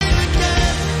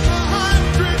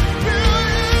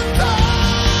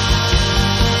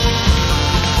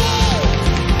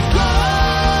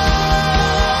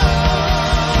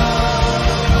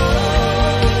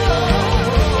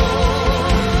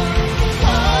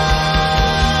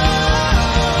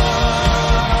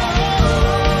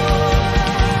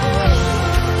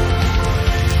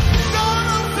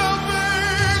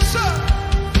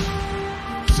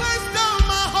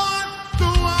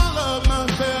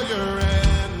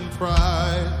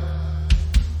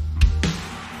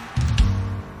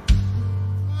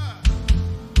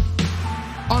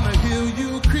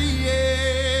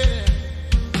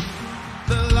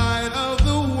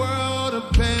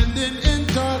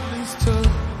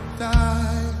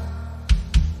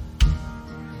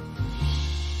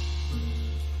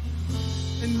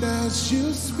as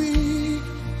you speak,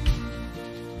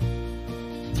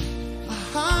 a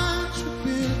heart should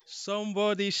be.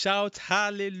 Somebody shout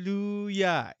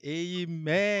hallelujah.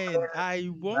 Amen. I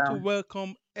want to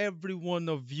welcome every one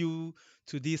of you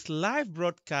to this live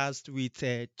broadcast with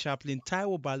Chaplain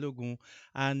Taiwo Balogun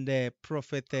and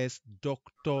Prophetess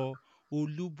Dr.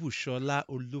 Olubushola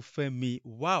Olufemi.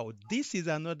 Wow, this is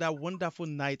another wonderful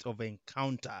night of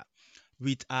encounter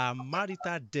with our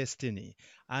marital destiny.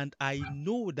 And I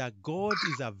know that God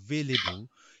is available.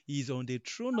 He's on the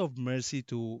throne of mercy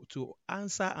to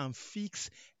answer and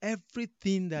fix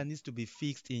everything that needs to be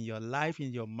fixed in your life,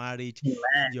 in your marriage, in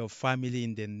your family,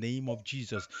 in the name of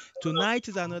Jesus. Tonight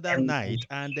is another night,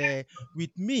 and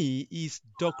with me is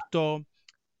Dr.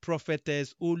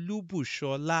 Prophetess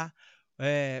Olubushola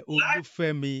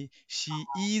Olufemi. She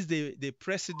is the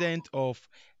president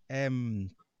um,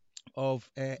 of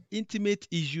intimate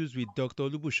issues with Dr.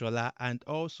 Olubushola and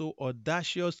also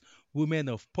Audacious Women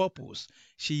of Purpose.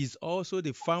 She is also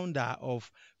the founder of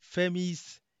Fem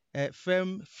Fees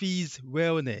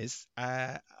Wellness.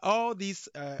 All these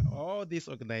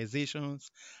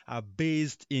organizations are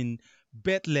based in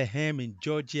Bethlehem in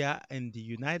Georgia in the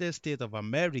United States of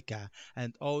America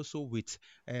and also with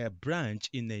a branch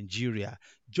in Nigeria.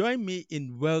 Join me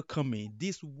in welcoming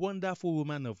this wonderful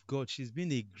woman of God. She's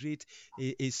been a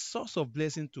source of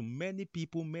blessing to many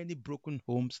people, many broken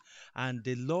homes, and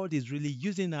the Lord is really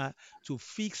using her to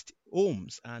fix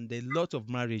homes and a lot of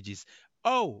marriages.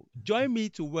 Oh, join me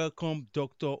to welcome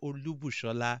Dr.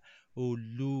 Olubushola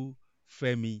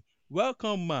Olufemi.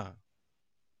 Welcome, ma.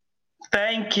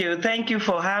 Thank you. Thank you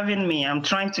for having me. I'm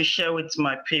trying to share with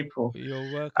my people.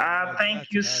 You're welcome. We're Thank glad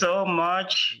to you have so you.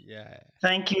 much. Yeah,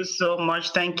 Thank you so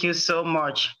much. Thank you so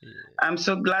much. yeah, I'm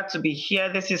so glad to be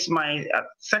here. This is my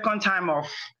second time of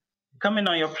coming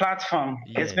on your platform.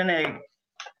 It's yeah. been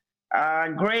a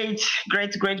great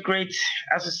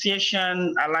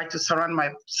association. I like to surround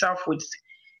myself with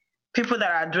people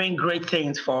that are doing great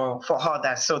things for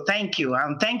others. So thank you,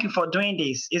 and thank you for doing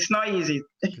this. It's not easy.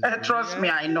 Trust me,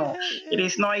 Yeah, I know it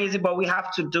is not easy, but we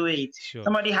have to do it. sure,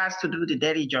 Somebody sure. has to do the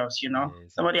dirty jobs, you know.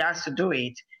 Yes, Somebody yes, has to do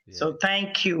it. yes, So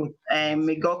thank you, and yes.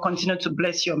 may God continue to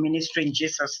bless your ministry in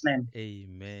Jesus' name.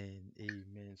 Amen.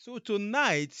 Amen. So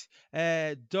tonight,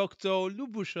 Dr.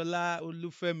 Olubushola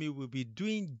Olufemi will be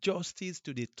doing justice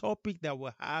to the topic that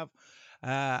we have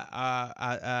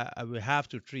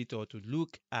to treat or to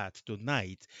look at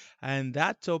tonight, and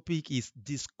that topic is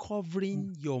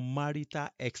discovering your marital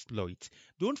exploit.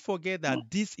 Don't forget that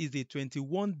this is a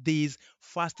 21 days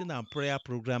fasting and prayer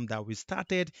program that we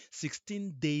started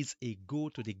 16 days ago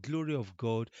to the glory of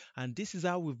God, and this is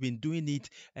how we've been doing it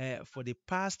for the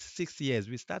past 6 years.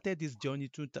 We started this journey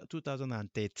to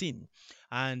 2013,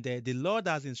 and the Lord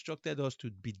has instructed us to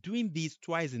be doing this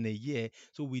twice in a year.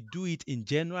 So we do it in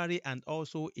January and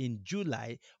also in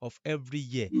July of every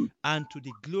year. And to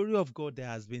the glory of God, there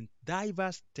has been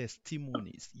diverse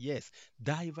testimonies. Yes,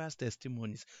 diverse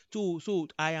testimonies. So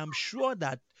I am sure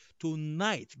that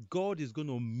tonight God is going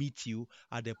to meet you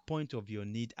at the point of your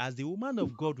need, as the woman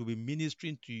of God will be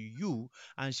ministering to you,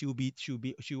 and she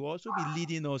will also be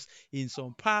leading us in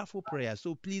some powerful prayers.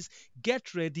 So please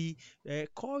get ready,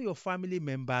 call your family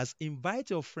members, invite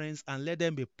your friends, and let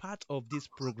them be part of this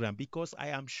program, because I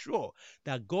am sure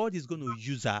that God is going to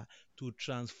use her to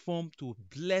transform, to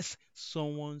bless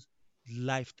someone's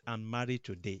life and marriage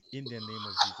today in the name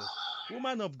of Jesus.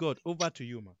 Woman of God, over to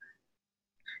you, ma.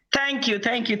 Thank you,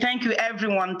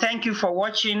 everyone. Thank you for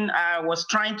watching. I was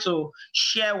trying to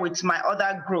share with my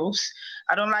other groups.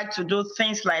 I don't like to do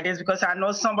things like this because I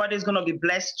know somebody's going to be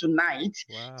blessed tonight.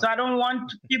 So I Wow. don't want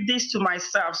to keep this to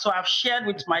myself. So I've shared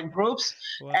with my groups.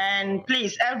 And Wow.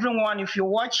 please, everyone, if you're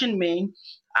watching me,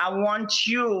 I want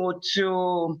you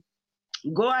to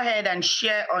go ahead and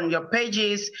share on your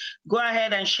pages. Go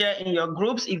ahead and share in your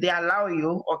groups if they allow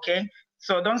you. Okay.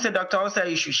 So don't say Dr. Osa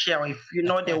you should share. If you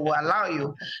know they will allow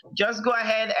you, just go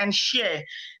ahead and share.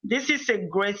 This is a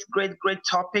great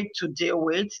topic to deal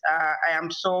with. I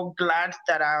am so glad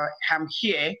that I am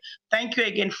here. Thank you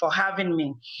again for having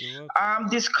me. You're welcome.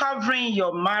 Discovering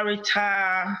your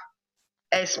marital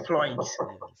exploits.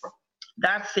 Yes.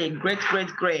 That's a great.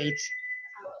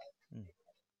 Mm.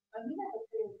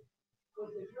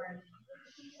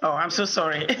 Oh, I'm so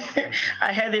sorry. Okay.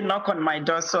 I had a knock on my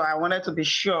door, so I wanted to be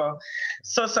sure.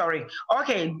 So sorry.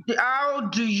 Okay, how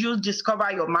do you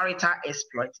discover your marital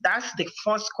exploit? That's the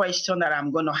first question that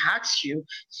I'm going to ask you.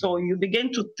 So Mm. you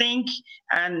begin to think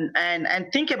and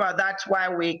think about that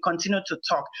while we continue to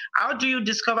talk. How do you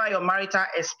discover your marital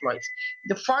exploit?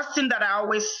 The first thing that I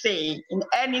always say in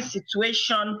any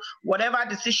situation, whatever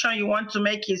decision you want to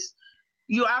make is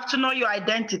you have to know your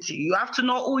identity. You have to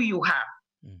know who you are.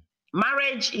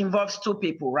 Marriage involves two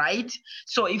people, right?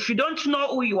 So if you don't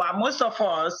know who you are, most of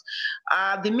us,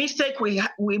 the mistake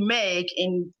we make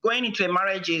in going into a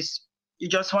marriage is you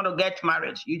just want to get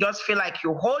married. You just feel like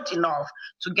you're old enough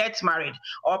to get married,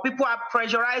 or people are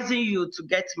pressurizing you to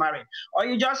get married, or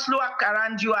you just look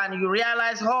around you and you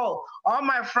realize, oh, all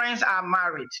my friends are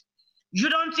married. You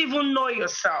don't even know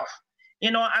yourself.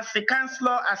 You know, as a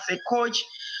counselor, as a coach,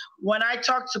 when I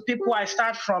talk to people, I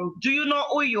start from, do you know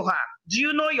who you are? Do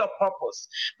you know your purpose?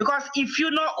 Because if you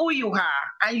know who you are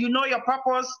and you know your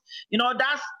purpose, you know,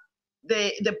 that's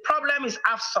the problem is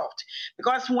half solved.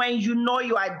 Because when you know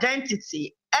your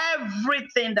identity,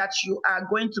 everything that you are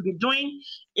going to be doing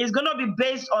is going to be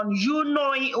based on you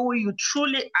knowing who you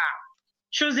truly are.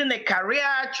 Choosing a career,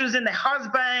 choosing a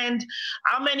husband,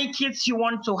 how many kids you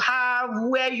want to have,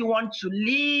 where you want to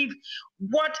live,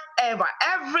 whatever.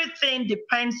 Everything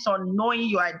depends on knowing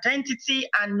your identity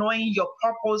and knowing your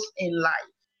purpose in life.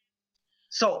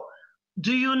 So,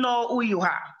 do you know who you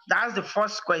are? That's the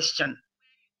first question.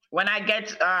 When I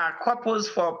get couples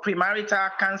for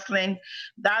premarital counseling,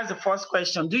 that's the first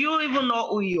question. Do you even know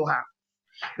who you are?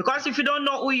 Because if you don't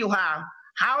know who you are,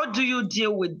 how do you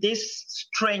deal with this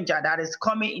stranger that is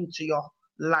coming into your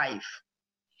life?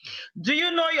 Do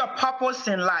you know your purpose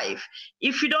in life?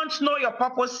 If you don't know your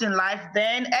purpose in life,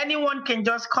 then anyone can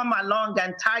just come along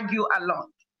and tag you along.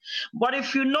 But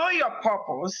if you know your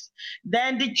purpose,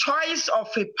 then the choice of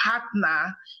a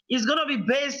partner is going to be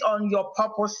based on your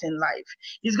purpose in life.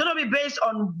 It's going to be based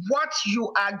on what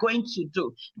you are going to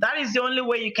do. That is the only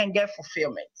way you can get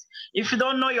fulfillment. If you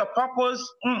don't know your purpose,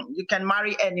 you can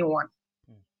marry anyone.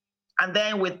 And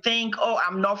then we think, oh,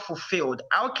 I'm not fulfilled.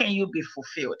 How can you be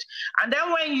fulfilled? And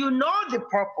then when you know the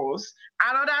purpose,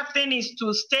 another thing is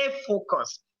to stay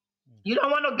focused. You don't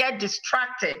want to get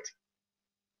distracted.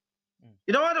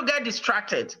 You don't want to get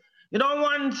distracted. You don't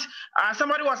want,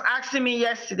 somebody was asking me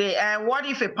yesterday, what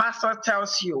if a pastor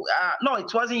tells you, no,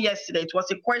 it wasn't yesterday, it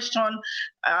was a question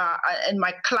in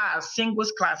my class,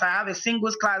 singles class. I have a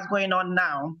singles class going on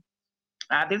now.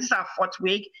 This is our 4th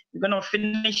week. We're going to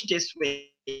finish this week.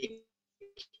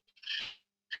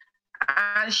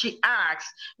 And she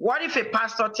asks, what if a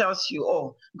pastor tells you,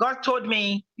 oh, God told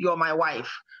me you're my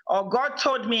wife, or God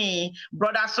told me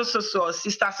brother so-so-so or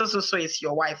sister so-so-so is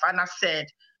your wife? And I said,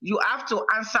 you have to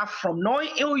answer from knowing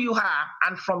who you are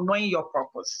and from knowing your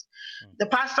purpose. The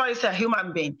pastor is a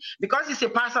human being. Because he's a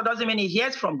pastor doesn't mean he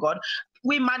hears from God.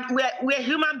 We're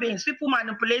human beings. People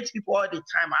manipulate people all the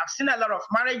time. I've seen a lot of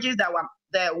marriages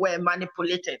that were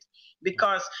manipulated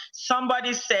because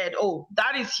somebody said, oh,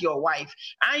 that is your wife.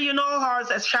 And you know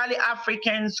us, especially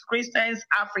Africans, Christians,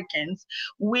 Africans,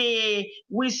 we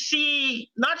see,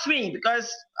 not me,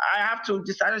 because I have to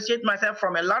disassociate myself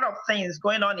from a lot of things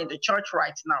going on in the church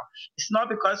right now. It's not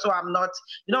because I'm not,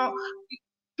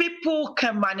 people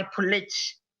can manipulate.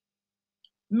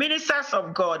 Ministers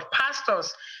of God,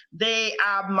 pastors, they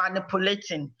are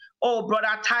manipulating. Oh,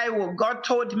 brother Taiwo, God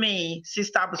told me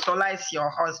Sister Busola is your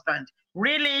husband.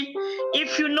 Really?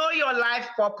 If you know your life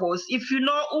purpose, if you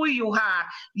know who you are,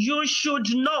 you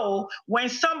should know when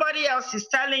somebody else is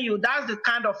telling you that's the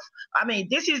kind of,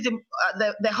 this is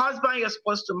the husband you're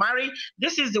supposed to marry,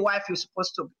 this is the wife you're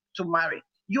supposed to marry.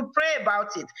 You pray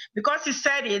about it. Because he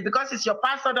said it, because it's your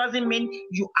pastor doesn't mean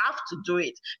you have to do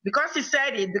it. Because he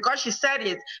said it, because she said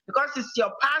it, because it's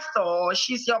your pastor or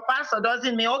she's your pastor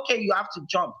doesn't mean, okay, you have to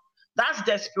jump. That's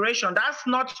desperation. That's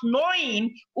not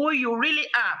knowing who you really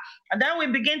are. And then we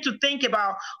begin to think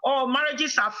about, oh,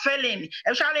 marriages are failing,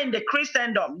 especially in the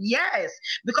Christendom. Yes,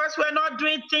 because we're not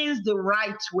doing things the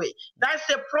right way. That's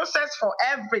a process for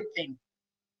everything.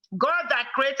 God that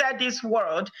created this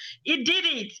world, he did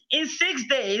it in 6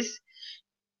 days.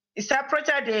 He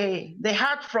separated the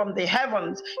earth from the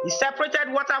heavens. He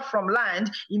separated water from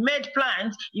land. He made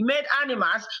plants. He made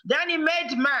animals. Then he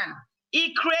made man.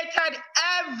 He created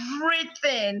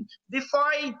everything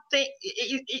before he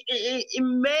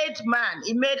made man.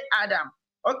 He made Adam.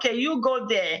 Okay, you go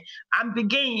there and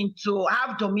begin to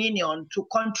have dominion, to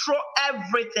control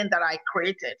everything that I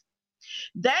created.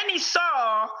 Then he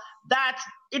saw that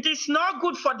it is not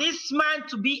good for this man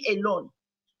to be alone.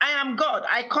 I am God.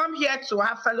 I come here to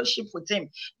have fellowship with him.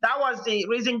 That was the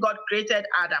reason God created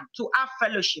Adam, to have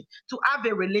fellowship, to have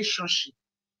a relationship.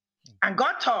 And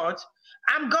God thought,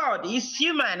 I'm God. He's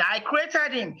human. I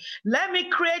created him. Let me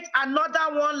create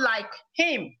another one like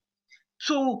him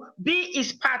to be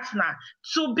his partner,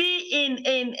 to be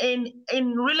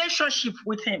in relationship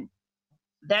with him.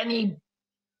 Then he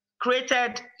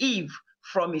created Eve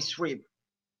from his rib.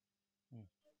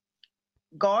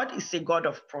 God is a God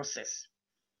of process.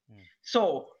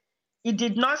 So He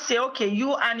did not say, okay,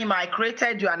 you animal, I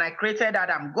created you and I created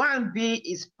Adam. Go and be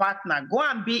his partner. Go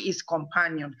and be his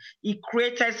companion. He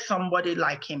created somebody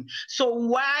like him. So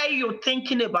why you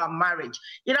thinking about marriage?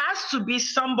 It has to be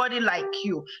somebody like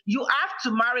you. You have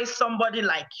to marry somebody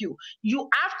like you. You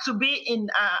have to be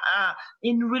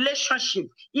in relationship.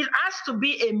 It has to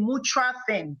be a mutual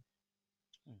thing.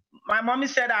 My mommy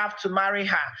said I have to marry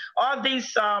her. All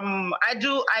this I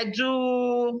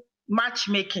do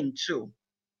matchmaking too.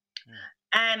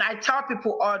 And I tell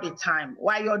people all the time,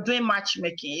 while you're doing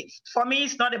matchmaking, for me,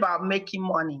 it's not about making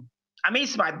money. I mean,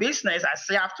 it's my business. I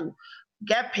still have to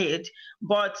get paid.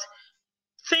 But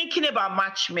thinking about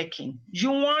matchmaking,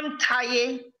 you want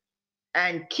Taye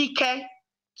and Kike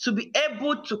to be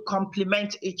able to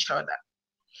complement each other.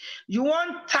 You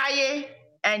want Taye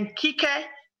and Kike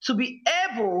to be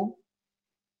able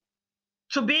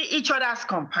to be each other's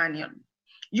companion.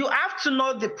 You have to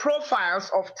know the profiles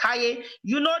of Taye,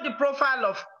 you know the profile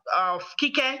of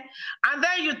Kike, and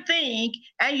then you think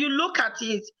and you look at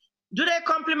it. Do they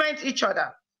complement each other?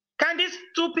 Can these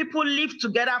two people live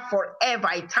together forever,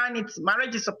 eternity?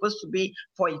 Marriage is supposed to be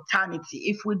for eternity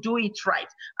if we do it right.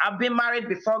 I've been married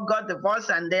before, got divorced,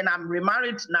 and then I'm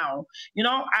remarried now. You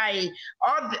know,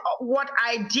 what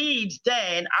I did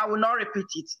then, I will not repeat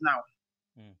it now.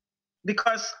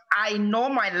 Because I know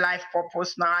my life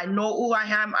purpose now. I know who I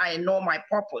am. I know my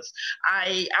purpose.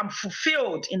 I am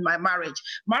fulfilled in my marriage.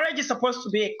 Marriage is supposed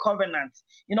to be a covenant.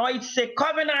 You know, it's a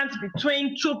covenant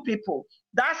between two people.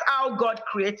 That's how God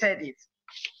created it.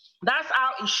 That's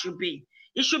how it should be.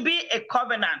 It should be a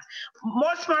covenant.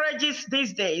 Most marriages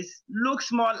these days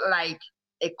looks more like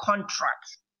a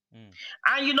contract.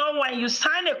 And you know, when you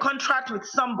sign a contract with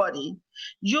somebody,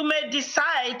 you may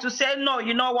decide to say, no,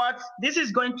 you know what, this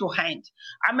is going to end.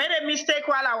 I made a mistake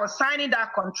while I was signing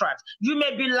that contract. You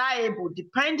may be liable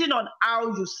depending on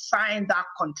how you sign that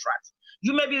contract.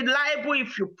 You may be liable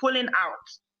if you're pulling out.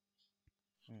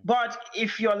 But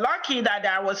if you're lucky that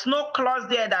there was no clause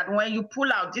there that when you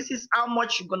pull out, this is how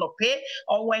much you're going to pay,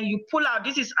 or when you pull out,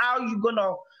 this is how you're going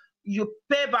to you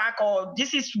pay back, or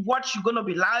this is what you're going to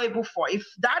be liable for. If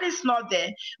that is not there,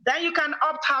 then you can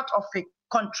opt out of a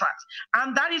contract.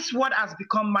 And that is what has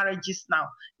become marriages now.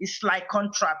 It's like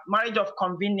contract, marriage of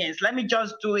convenience. Let me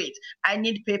just do it. I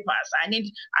need papers.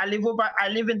 I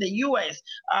live in the US.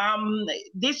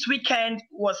 This weekend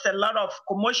was a lot of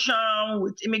commotion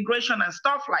with immigration and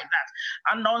stuff like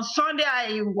that. And on Sunday,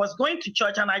 I was going to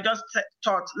church and I just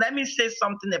thought, let me say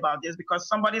something about this, because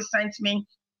somebody sent me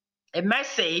a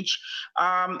message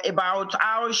about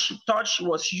how she thought she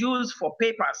was used for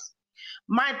papers.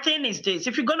 My thing is this: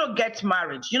 if you're going to get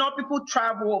married, you know, people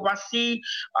travel overseas,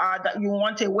 that you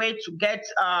want a way to get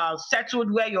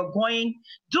settled where you're going.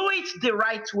 Do it the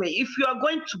right way. If you are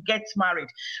going to get married,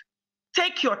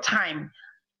 take your time.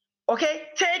 Okay,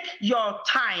 take your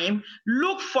time.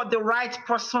 Look for the right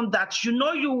person that you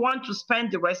know you want to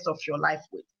spend the rest of your life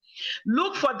with.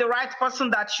 Look for the right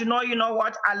person that you know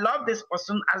what, I love this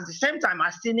person. At the same time, I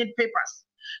still need papers.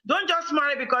 Don't just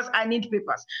marry because I need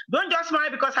papers. Don't just marry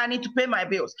because I need to pay my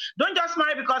bills. Don't just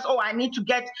marry because, oh, I need to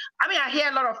get, I hear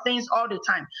a lot of things all the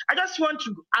time. I just want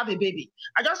to have a baby.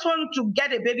 I just want to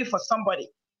get a baby for somebody.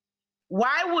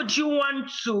 Why would you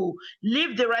want to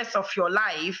live the rest of your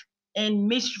life in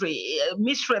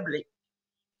miserably?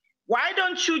 Why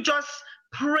don't you just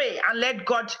pray and let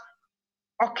God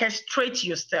orchestrate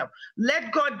yourself?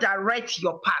 Let God direct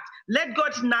your path. Let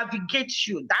God navigate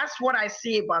you. That's what I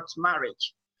say about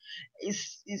marriage.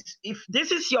 If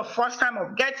this is your first time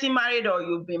of getting married, or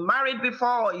you've been married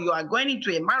before, or you are going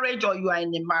into a marriage, or you are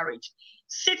in a marriage,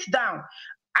 sit down.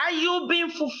 Are you being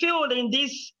fulfilled in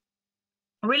this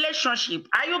relationship?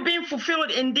 Are you being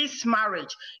fulfilled in this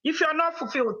marriage? If you're not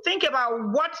fulfilled, think about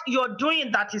what you're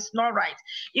doing that is not right.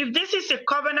 If this is a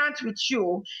covenant with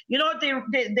you, you know,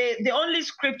 the only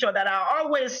scripture that I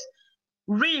always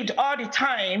read all the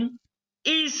time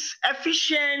is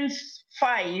Ephesians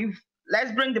 5.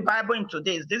 Let's bring the Bible into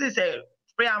this. This is a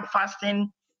prayer and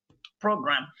fasting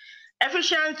program.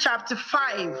 Ephesians chapter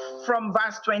 5 from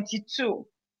verse 22.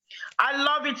 I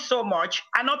love it so much.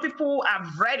 I know people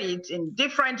have read it in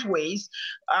different ways.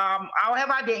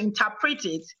 However, they interpret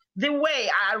it. The way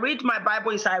I read my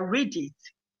Bible is I read it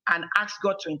and ask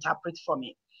God to interpret for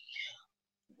me.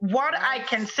 What I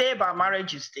can say about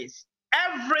marriage is this: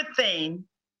 everything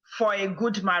for a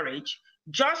good marriage,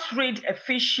 just read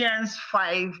Ephesians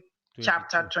 5,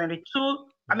 chapter 22.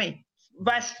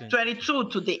 Verse 22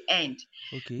 to the end.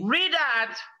 Okay. Read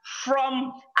that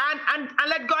from and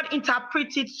let God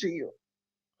interpret it to you.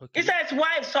 Okay. It says,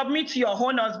 wives, submit to your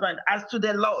own husband as to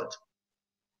the Lord.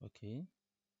 Okay.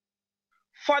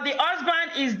 For the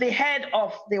husband is the head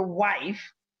of the wife,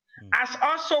 as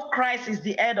also Christ is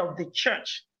the head of the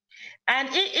church. And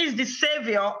he is the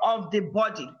savior of the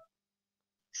body.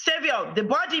 Savior, the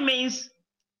body means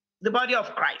the body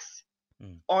of Christ,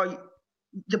 or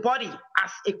the body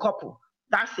as a couple.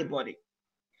 That's the body.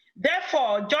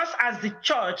 Therefore, just as the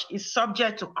church is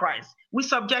subject to Christ, we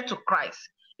subject to Christ.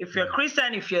 If you're a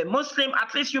Christian, if you're a Muslim,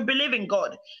 at least you believe in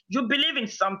God. You believe in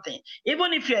something.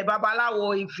 Even if you're a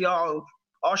Babalawo, if you're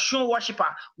a Shun worshiper,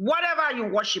 whatever you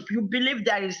worship, you believe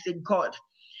there is a God.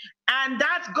 And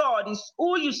that God is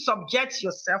who you subject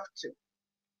yourself to.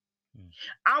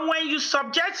 And when you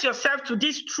subject yourself to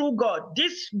this true God,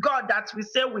 this God that we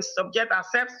say we subject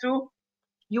ourselves to,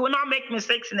 you will not make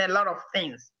mistakes in a lot of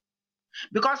things.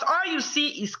 Because all you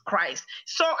see is Christ.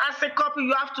 So as a couple,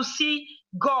 you have to see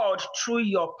God through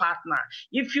your partner.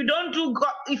 If you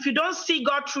don't see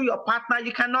God through your partner,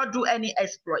 you cannot do any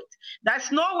exploit.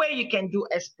 There's no way you can do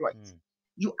exploit.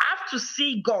 You have to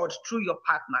see God through your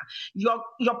partner.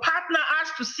 Your partner has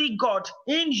to see God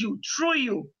in you, through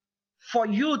you, for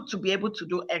you to be able to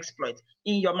do exploit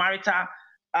in your marital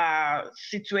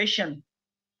situation.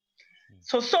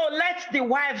 So let the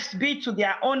wives be to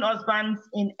their own husbands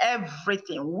in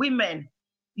everything. Women,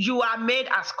 you are made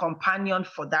as companion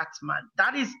for that man.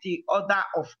 That is the order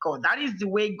of God. That is the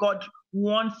way God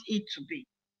wants it to be.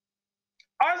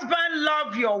 Husband,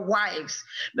 love your wives,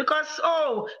 because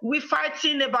we're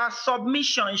fighting about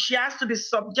submission. She has to be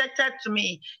subjected to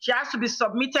me. She has to be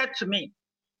submitted to me.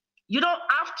 You don't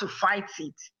have to fight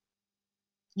it.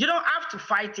 You don't have to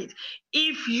fight it.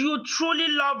 If you truly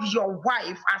love your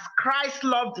wife as Christ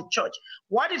loved the church,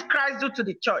 what did Christ do to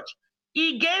the church?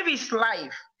 He gave his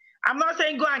life. I'm not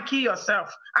saying go and kill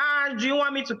yourself. Do you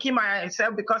want me to kill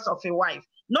myself because of a wife?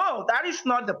 No, that is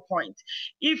not the point.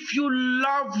 If you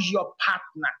love your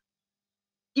partner,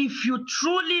 if you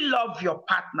truly love your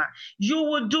partner, you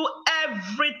will do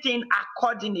everything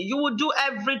accordingly. You will do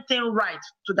everything right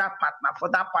to that partner, for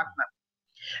that partner.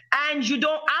 And you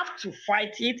don't have to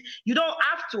fight it. You don't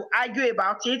have to argue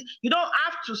about it. You don't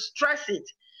have to stress it.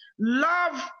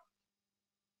 Love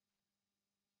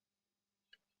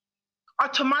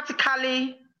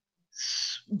automatically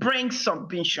brings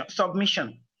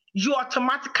submission. You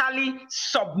automatically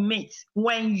submit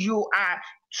when you are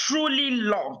truly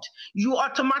loved. You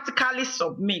automatically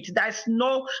submit. There's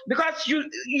no, because you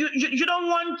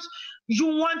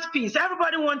want peace.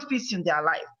 Everybody wants peace in their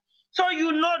life. So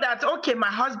you know that, okay, my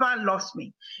husband loves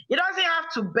me. He doesn't have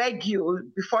to beg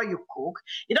you before you cook.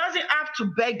 He doesn't have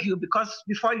to beg you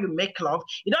before you make love.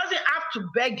 He doesn't have to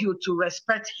beg you to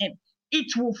respect him.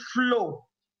 It will flow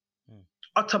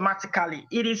automatically.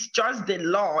 It is just the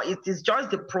law. It is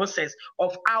just the process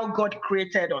of how God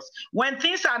created us. When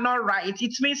things are not right,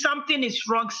 it means something is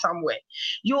wrong somewhere.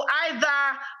 You either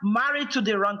married to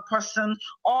the wrong person,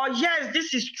 or yes,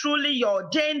 this is truly your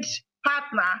ordained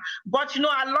partner, but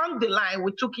along the line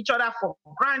we took each other for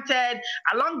granted.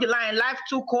 Along the line, life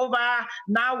took over.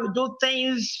 Now we do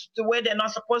things the way they're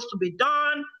not supposed to be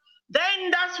done.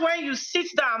 Then that's when you sit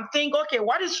down and think, okay,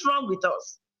 what is wrong with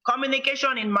us?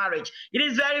 Communication in marriage. It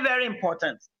is very, very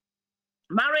important.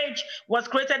 Marriage was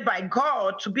created by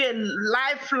God to be a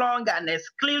lifelong and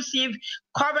exclusive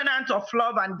covenant of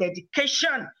love and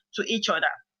dedication to each other.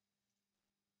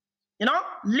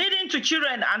 Leading to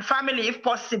children and family if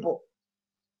possible.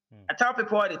 I tell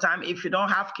people all the time, if you don't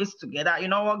have kids together, you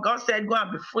know what God said, go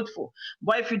and be fruitful.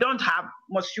 But if you don't have,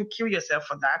 must you kill yourself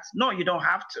for that? No, you don't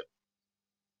have to.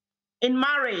 In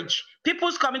marriage,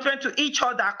 people's commitment to each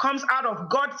other comes out of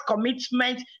God's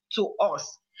commitment to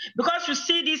us. Because you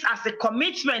see this as a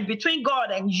commitment between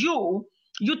God and you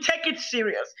take it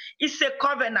serious. It's a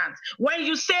covenant. When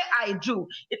you say I do,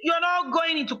 you're not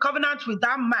going into covenant with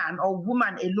that man or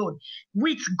woman alone,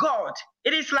 with God.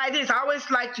 It is like this. I always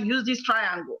like to use this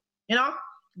triangle.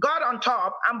 God on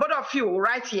top and both of you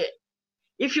right here.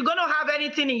 If you're going to have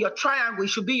anything in your triangle, it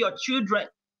should be your children.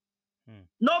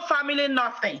 No family,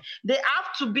 nothing. They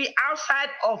have to be outside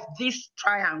of this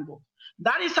triangle.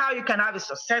 That is how you can have a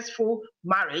successful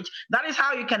marriage. That is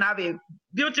how you can have a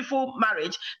beautiful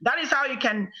marriage. That is how you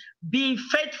can be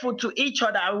faithful to each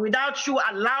other without you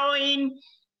allowing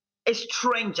a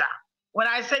stranger. When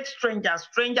I said stranger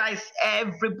is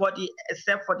everybody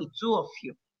except for the two of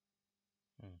you.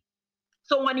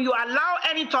 So when you allow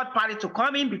any third party to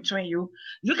come in between you,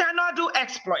 you cannot do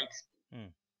exploits.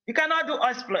 You cannot do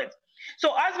exploits.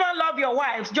 So husband, love your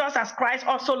wives just as Christ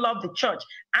also loved the church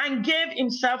and gave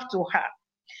himself to her,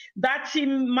 that he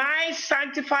might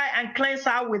sanctify and cleanse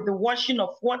her with the washing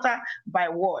of water by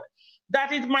word,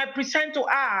 that it might present to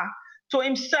her to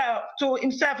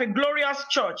himself a glorious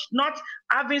church, not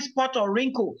having spot or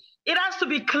wrinkle. It has to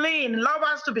be clean. Love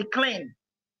has to be clean.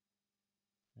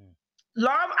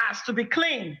 Love has to be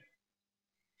clean.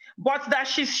 But that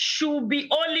she should be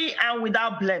holy and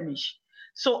without blemish.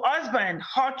 So husbands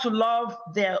ought to love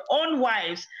their own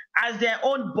wives as their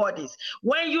own bodies.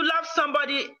 When you love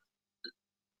somebody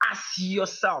as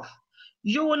yourself,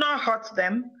 you will not hurt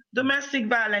them. Domestic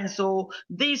violence,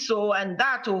 this, and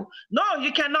that. No,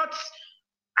 you cannot.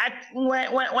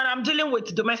 When I'm dealing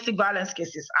with domestic violence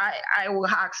cases, I will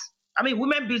ask. I mean,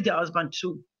 women beat their husband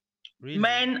too. Really?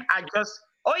 Men are just.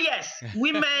 Oh yes,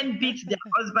 women beat their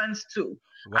husbands too.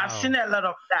 Wow. I've seen a lot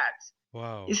of that.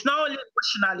 Wow. It's not only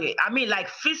emotionally. I mean, like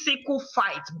physical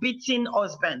fight, beating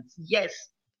husbands. Yes.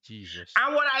 Jesus.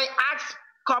 And what I ask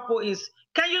couple is,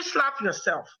 can you slap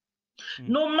yourself?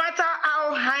 No matter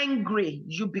how angry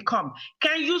you become,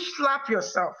 can you slap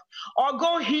yourself or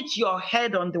go hit your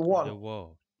head on the wall? The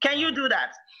wall. Can you do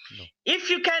that? No. If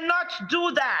you cannot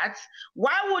do that,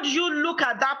 why would you look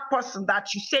at that person that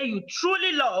you say you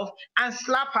truly love and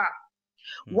slap her?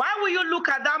 Why will you look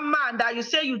at that man that you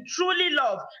say you truly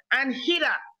love and hit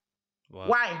her? Wow.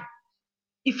 Why?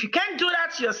 If you can't do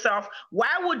that to yourself,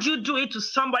 why would you do it to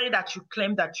somebody that you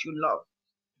claim that you love?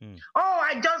 Oh,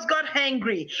 I just got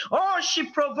angry. Oh, she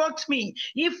provoked me.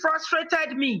 He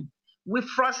frustrated me. We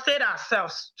frustrate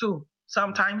ourselves too.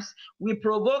 Sometimes we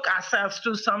provoke ourselves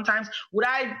too. Sometimes would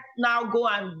I now go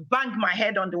and bang my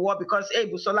head on the wall because hey,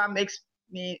 Busola makes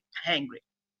me angry?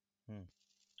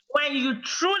 When you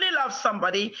truly love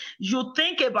somebody, you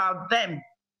think about them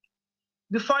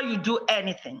before you do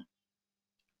anything.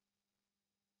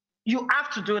 You have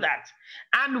to do that.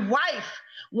 And wife,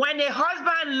 when a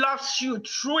husband loves you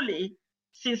truly,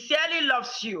 sincerely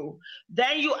loves you,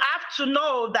 then you have to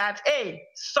know that, hey,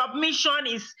 submission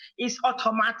is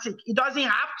automatic. It doesn't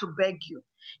have to beg you.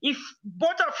 If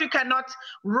both of you cannot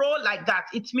roll like that,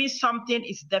 it means something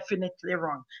is definitely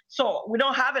wrong. So we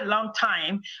don't have a long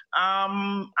time.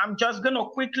 I'm just going to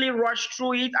quickly rush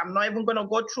through it. I'm not even going to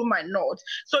go through my notes.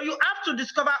 So you have to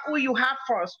discover who you have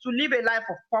first to live a life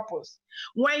of purpose.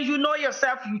 When you know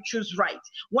yourself, you choose right.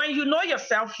 When you know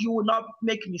yourself, you will not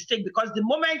make a mistake, because the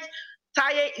moment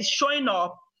Taye is showing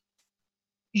up,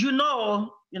 you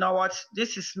know what,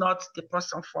 this is not the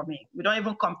person for me. We don't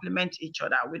even complement each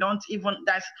other. We don't even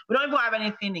have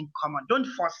anything in common. Don't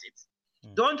force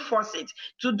it. Don't force it.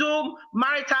 To do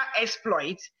marital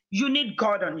exploit, you need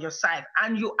God on your side.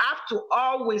 And you have to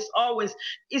always,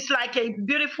 it's like a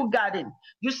beautiful garden.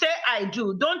 You say, I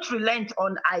do. Don't relent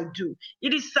on I do.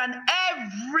 It is an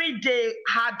everyday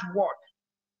hard work.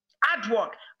 Hard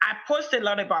work. I post a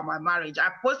lot about my marriage. I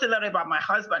post a lot about my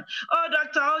husband. Oh,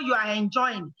 doctor, how you are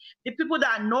enjoying. The people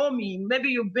that know me, maybe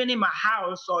you've been in my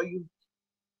house or you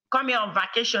come here on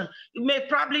vacation. You may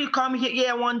probably come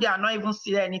here one day and not even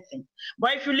see anything.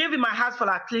 But if you live in my house for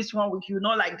at least 1 week, you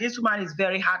know, like, this woman is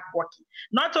very hardworking.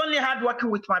 Not only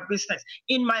hardworking with my business,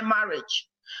 in my marriage.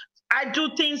 I do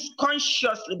things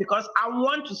consciously because I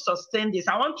want to sustain this.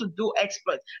 I want to do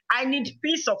exploits. I need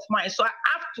peace of mind. So I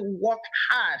have to work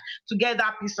hard to get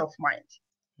that peace of mind.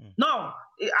 No,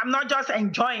 I'm not just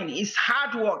enjoying. It's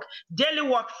hard work, daily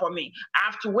work for me.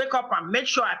 I have to wake up and make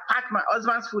sure I pack my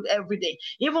husband's food every day.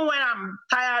 Even when I'm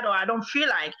tired or I don't feel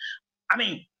like,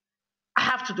 I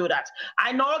have to do that.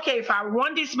 I know, okay, if I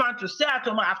want this man to stay at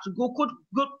home, I have to go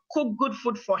cook good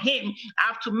food for him. I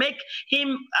have to make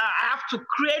him, I have to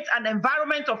create an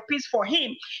environment of peace for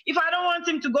him. If I don't want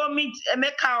him to go meet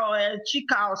Emeka or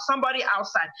Chika or somebody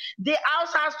outside, the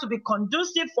house has to be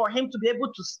conducive for him to be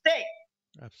able to stay.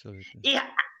 Absolutely.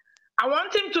 I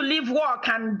want him to leave work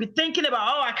and be thinking about,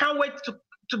 oh, I can't wait to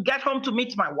get home to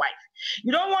meet my wife.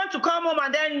 You don't want to come home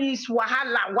and then it's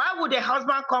wahala. Why would a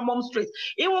husband come home straight?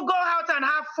 He will go out and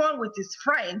have fun with his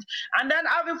friend, and then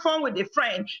having fun with the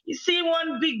friend, you see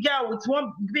one big girl with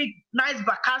one big nice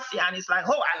bakasi, and it's like,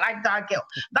 oh, I like that girl.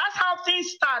 That's how things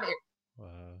started. Wow.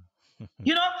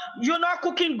 You know, you're not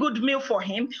cooking good meal for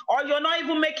him, or you're not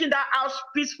even making that house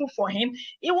peaceful for him.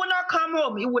 He will not come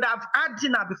home. He would have had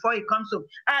dinner before he comes home.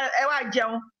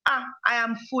 I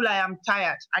am full. I am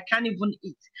tired. I can't even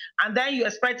eat. And then you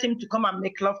expect him to come and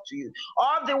make love to you.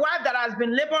 Or the wife that has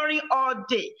been laboring all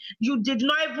day, you did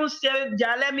not even say,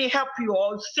 yeah, let me help you,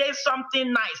 or say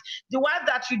something nice. The wife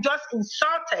that you just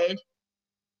insulted,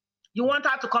 you want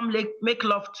her to come make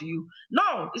love to you.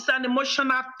 No, it's an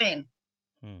emotional thing.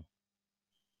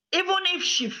 Even if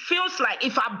she feels like,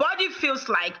 if her body feels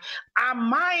like, her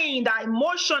mind, her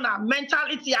emotion, her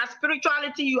mentality, her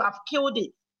spirituality, you have killed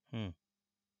it.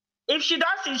 If she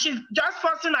does it, she's just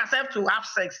forcing herself to have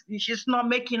sex. She's not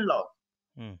making love.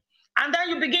 And then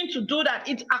you begin to do that,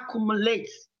 it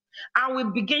accumulates. And we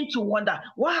begin to wonder,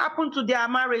 what happened to their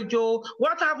marriage? Oh,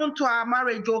 what happened to our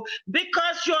marriage? Oh,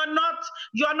 because you're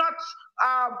not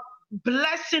uh,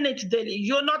 blessing it daily.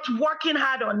 You're not working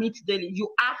hard on it daily. You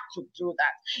have to do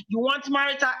that. You want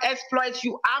marital exploits,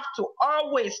 you have to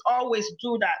always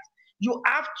do that. You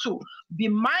have to be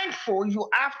mindful. You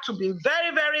have to be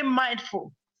very, very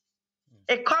mindful.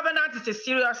 A covenant is a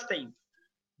serious thing.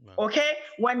 Wow. Okay?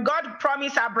 When God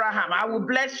promised Abraham, I will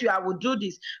bless you, I will do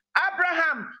this.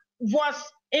 Abraham was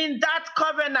in that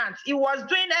covenant. He was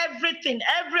doing everything,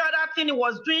 every other thing he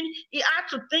was doing. He had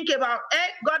to think about, hey,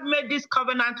 God made this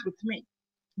covenant with me.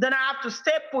 Then I have to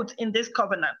stay put in this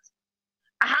covenant.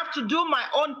 I have to do my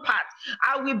own part.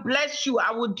 I will bless you.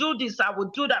 I will do this. I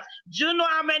will do that. Do you know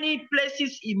how many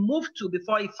places he moved to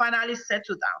before he finally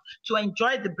settled down to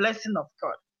enjoy the blessing of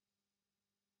God?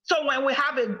 So when we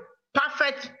have a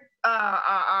perfect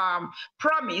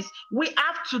promise, we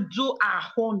have to do our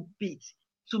own bit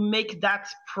to make that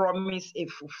promise a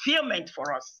fulfillment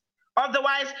for us.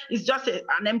 Otherwise, it's just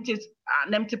an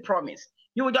empty promise.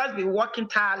 You will just be working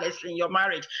tirelessly in your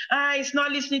marriage. He's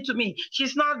not listening to me.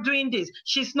 She's not doing this.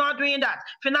 She's not doing that.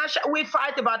 Financial, we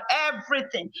fight about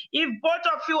everything. If both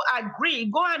of you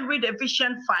agree, go and read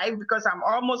Ephesians 5 because I'm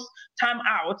almost time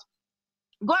out.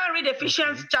 Go and read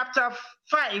Ephesians chapter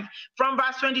 5 from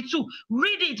verse 22.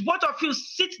 Read it. Both of you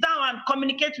sit down and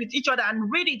communicate with each other and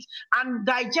read it and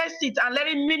digest it and let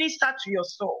it minister to your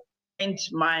soul. And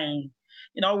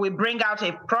we bring out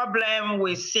a problem.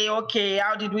 We say, okay,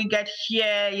 how did we get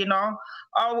here?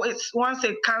 Always once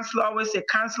a counselor, always a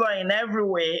counselor in every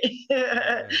way.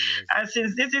 Yes. And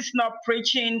since this is not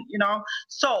preaching,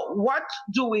 so what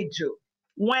do we do?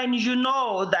 When you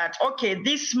know that, okay,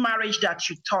 this marriage that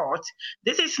you thought,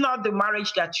 this is not the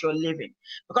marriage that you're living.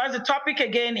 Because the topic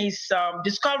again is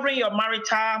discovering your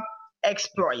marital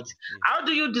exploit. How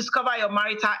do you discover your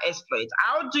marital exploit?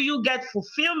 How do you get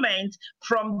fulfillment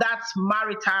from that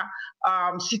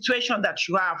marital situation that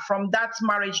you have, from that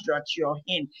marriage that you're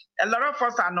in? A lot of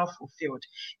us are not fulfilled.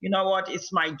 You know what?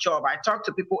 It's my job. I talk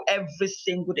to people every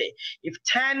single day. If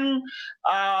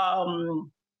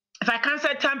I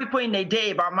cancel 10 people in a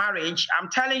day about marriage, I'm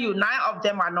telling you, 9 of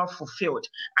them are not fulfilled.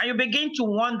 And you begin to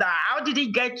wonder, how did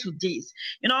it get to this?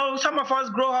 Some of us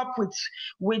grow up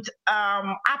with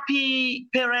happy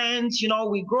parents.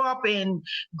 We grow up in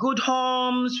good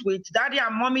homes with daddy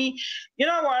and mommy. You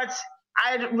know what?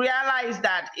 I realize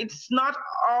that it's not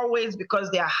always because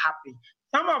they are happy.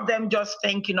 Some of them just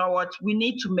think, you know what? We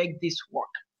need to make this work.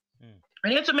 I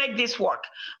need to make this work.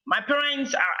 My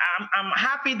parents, I'm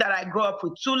happy that I grew up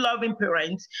with 2 loving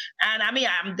parents. And I'm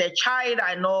the child.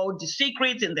 I know the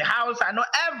secret in the house. I know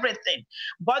everything.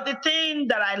 But the thing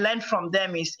that I learned from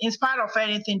them is, in spite of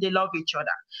anything, they love each other.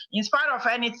 In spite of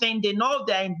anything, they know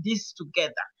they're in this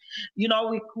together.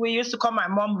 We used to call my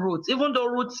mom Ruth, even though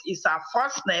Ruth is her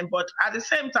first name. But at the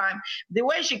same time, the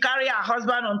way she carry her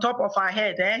husband on top of her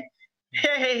head,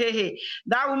 Hey,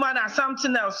 that woman has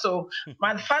something else. So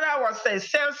my father was a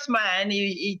salesman.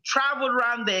 He traveled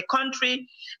around the country.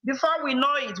 Before we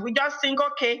know it, we just think,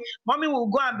 okay, mommy will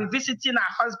go and be visiting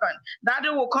her husband. Daddy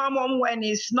will come home when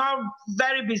he's not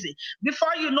very busy.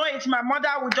 Before you know it, my mother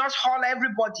will just haul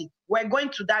everybody. We're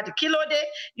going to daddy. Kilo day,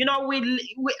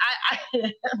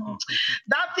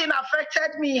 that thing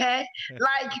affected me,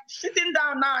 like sitting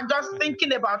down now and just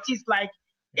thinking about it, like,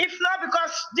 if not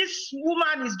because this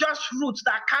woman is just Ruth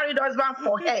that carried husband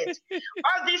for head,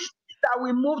 all this that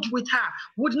we moved with her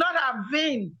would not have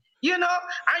been, and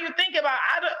you think about,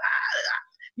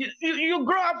 you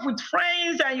grow up with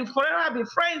friends and you forever be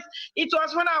friends. It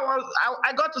was when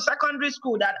I got to secondary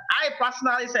school that I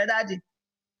personally said, Daddy,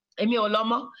 Emi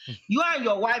Olomo, you and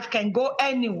your wife can go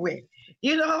anywhere.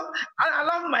 And I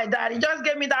love my dad. He just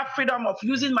gave me that freedom of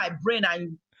using my brain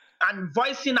and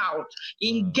voicing out.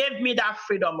 He gave me that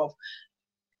freedom of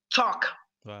talk.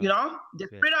 Wow. The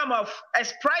freedom of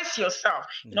express yourself.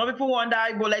 People wonder, how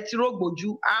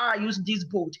I use this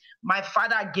boat. My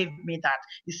father gave me that.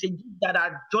 He said that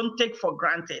I don't take for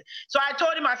granted. So I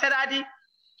told him, I said, Daddy,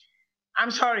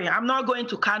 I'm sorry, I'm not going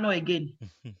to Kano again.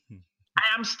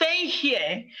 I am staying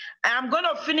here. I am going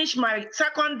to finish my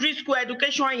secondary school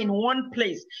education in one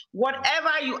place. Whatever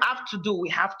you have to do, we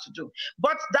have to do.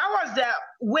 But that was the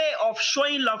way of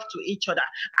showing love to each other.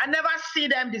 I never see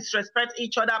them disrespect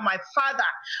each other. My father,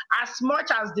 as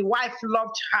much as the wife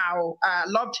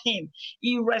loved him,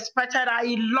 he respected her.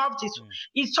 He loved it.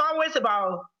 It's always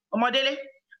about Mama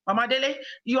Dele,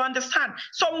 you understand?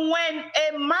 So when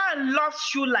a man loves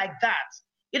you like that,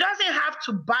 he doesn't have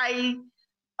to buy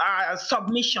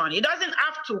submission. He doesn't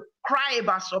have to cry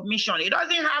about submission. He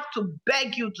doesn't have to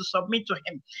beg you to submit to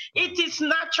him. It is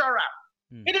natural.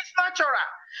 It is natural.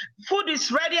 Food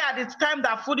is ready at the time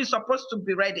that food is supposed to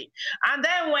be ready. And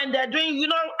then when they're doing,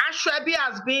 Ashwebi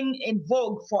has been in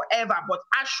vogue forever, but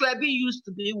Ashwebi used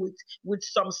to be with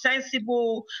some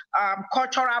sensible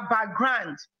cultural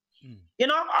background.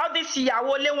 All this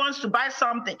Yawole wants to buy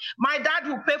something. My dad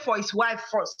will pay for his wife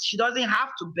first. She doesn't have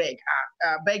to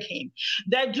beg him.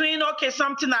 They're doing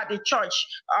something at the church,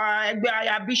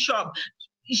 bishop.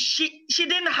 She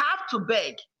didn't have to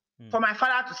beg for my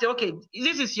father to say, okay,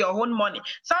 this is your own money.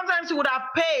 Sometimes he would have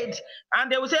paid,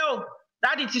 and they would say, oh,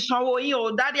 daddy, it is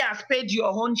daddy has paid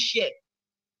your own share.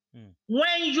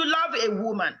 When you love a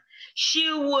woman,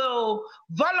 she will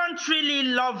voluntarily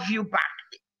love you back.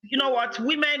 You know what?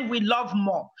 Women, we love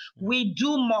more. We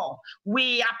do more.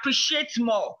 We appreciate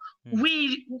more.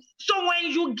 So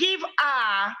when you give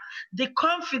her the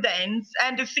confidence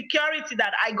and the security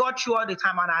that I got you all the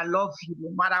time and I love you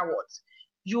no matter what,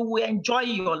 you will enjoy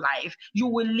your life. You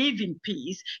will live in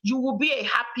peace. You will be a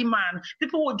happy man.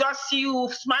 People will just see you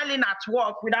smiling at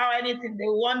work without anything. They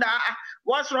wonder,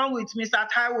 what's wrong with Mr.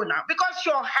 Taiwo now? Because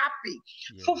you're happy.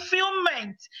 Yeah.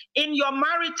 Fulfillment in your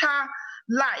marital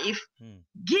life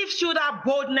gives you that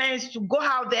boldness to go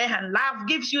out there and laugh,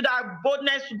 gives you that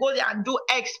boldness to go there and do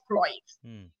exploits.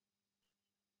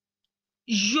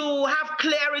 You have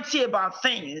clarity about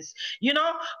things.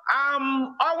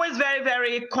 I'm always very,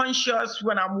 very conscious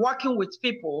when I'm working with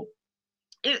people.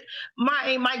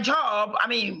 My job,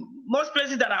 most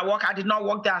places that I work, I did not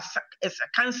work there as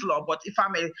a counselor, but if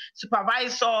I'm a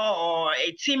supervisor or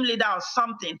a team leader or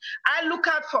something, I look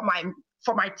out for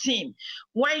my team.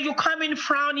 When you come in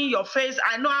frowning your face,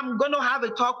 I know I'm going to have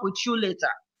a talk with you later.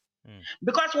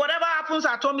 Because whatever happens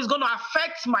at home is going to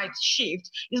affect my shift,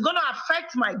 it's going to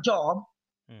affect my job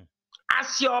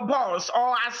as your boss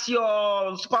or as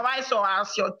your supervisor or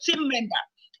as your team member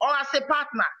or as a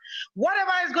partner.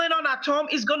 Whatever is going on at home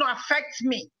is going to affect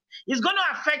me. It's going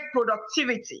to affect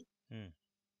productivity.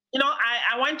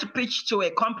 I went to pitch to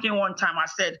a company one time. I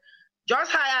said,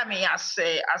 just hire me as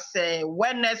a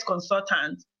wellness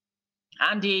consultant.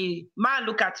 And the man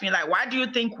looked at me like, why do you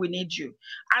think we need you?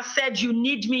 I said, you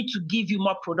need me to give you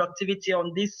more productivity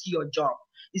on this your job.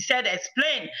 He said,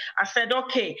 explain. I said,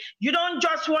 okay, you don't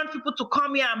just want people to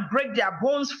come here and break their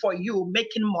bones for you,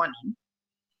 making money.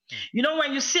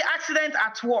 When you see accident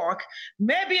at work,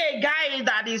 maybe a guy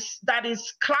that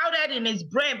is clouded in his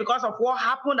brain because of what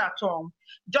happened at home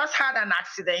just had an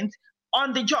accident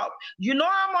on the job. You know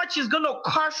how much it's going to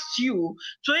cost you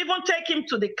to even take him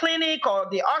to the clinic or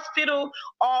the hospital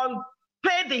or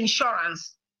pay the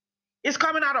insurance. It's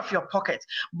coming out of your pocket.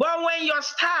 But when your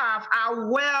staff are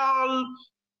well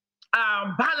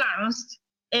balanced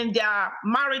in their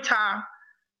marital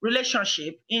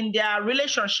relationship, in their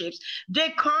relationships,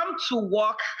 they come to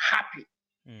work happy.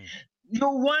 You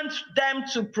want them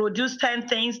to produce 10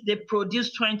 things, they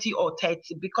produce 20 or 30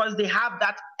 because they have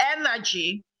that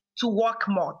energy to work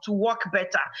more, to work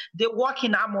better. They work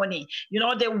in harmony.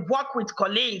 They work with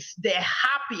colleagues. They're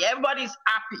happy. Everybody's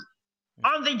happy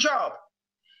on the job.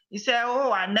 He said,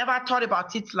 oh, I never thought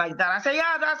about it like that. I said,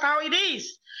 yeah, that's how it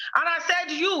is. And I said,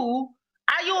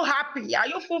 are you happy? Are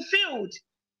you fulfilled?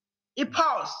 He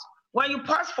paused. When you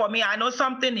pause for me, I know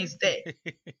something is there.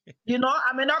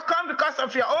 I may not come because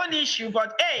of your own issue,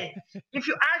 but hey, if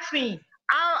you ask me,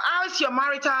 how's your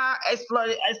marital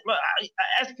exploit?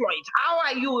 How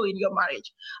are you in your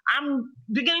marriage? I'm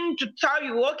beginning to tell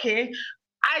you, okay,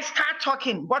 I start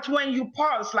talking. But when you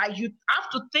pause, like you have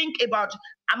to think about,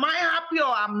 am I happy or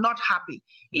I'm not happy?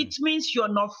 It means you're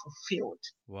not fulfilled.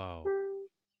 Wow.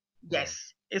 Yes.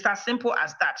 It's as simple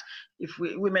as that. If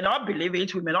we may not believe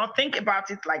it, we may not think about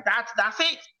it like that, that's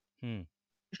it.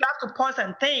 If you have to pause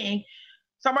and think,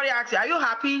 somebody asks you, are you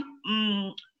happy?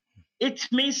 It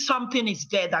means something is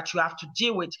there that you have to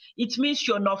deal with. It means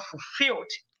you're not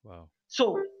fulfilled. Wow.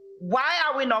 So why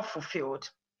are we not fulfilled?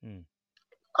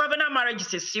 Covenant marriage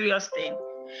is a serious thing.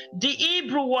 The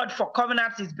Hebrew word for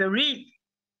covenant is bereaved.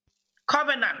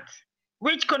 Covenant,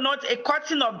 which connotes a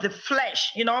cutting of the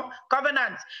flesh.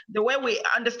 Covenant, the way we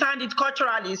understand it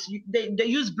culturally is they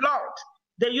use blood.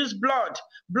 They use blood.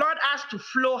 Blood has to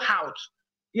flow out.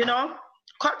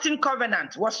 Cutting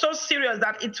covenant was so serious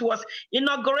that it was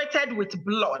inaugurated with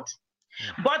blood.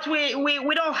 But we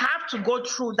don't have to go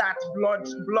through that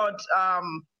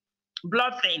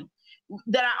blood thing.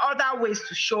 There are other ways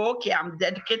to show, okay, I'm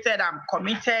dedicated, I'm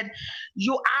committed.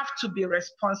 You have to be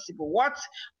responsible.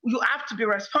 You have to be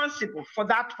responsible for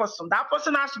that person. That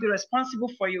person has to be responsible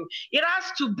for you. It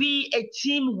has to be a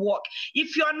teamwork.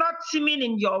 If you're not teaming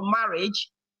in your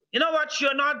marriage, you know what?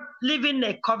 You're not living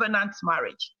a covenant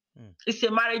marriage. It's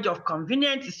a marriage of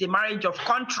convenience. It's a marriage of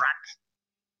contract.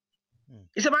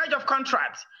 It's a marriage of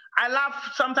contract. I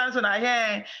laugh sometimes when I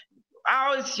hear,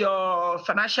 how is your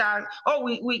financial? Oh,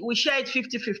 we share it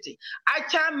 50-50. I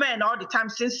tell men all the time,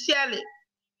 sincerely,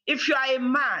 if you are a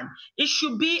man, it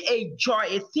should be a joy,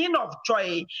 a thing of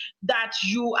joy that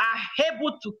you are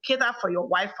able to cater for your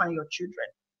wife and your children.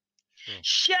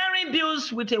 Sharing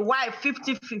bills with a wife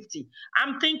 50-50.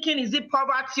 I'm thinking, is it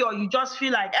poverty, or you just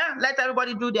feel like, let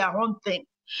everybody do their own thing?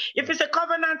 If it's a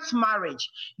covenant marriage,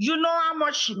 you know how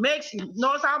much she makes, he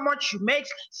knows how much she makes.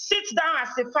 Sit down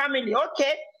as a family.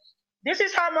 Okay, this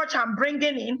is how much I'm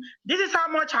bringing in. This is how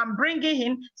much I'm bringing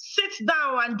in. Sit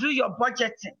down and do your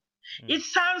budgeting. It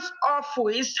sounds awful.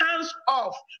 It sounds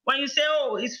off when you say,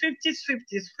 oh, it's 50-50,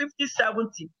 it's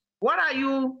 50-70. What are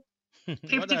you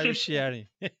 50-50? What are you sharing?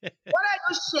 What are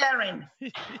you sharing?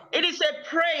 It is a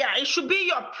prayer. It should be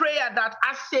your prayer that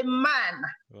as a man,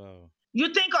 Wow.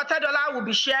 you think Otedola will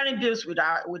be sharing bills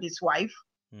with his wife?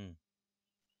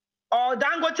 Or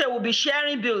Dangote will be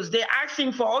sharing bills. They ask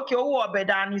him for, okay,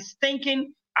 Obeda, and he's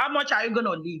thinking, how much are you going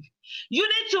to leave? You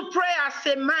need to pray as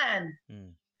a man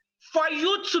for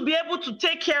you to be able to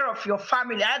take care of your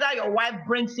family, either your wife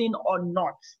brings in or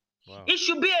not. Wow. It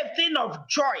should be a thing of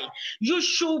joy. You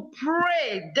should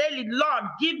pray daily, Lord,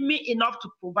 give me enough to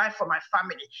provide for my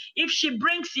family. If she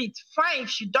brings it, fine. If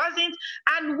she doesn't,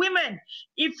 and women,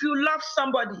 if you love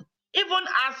somebody, even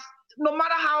as no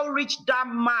matter how rich that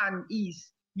man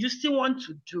is, you still want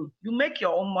to do. You make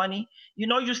your own money.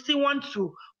 You still want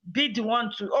to be the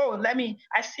one to,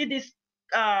 I see this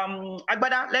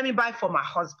agbada, let me buy for my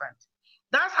husband.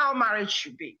 That's how marriage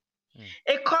should be.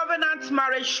 A covenant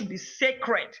marriage should be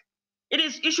sacred.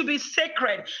 It should be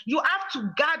sacred. You have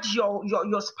to guard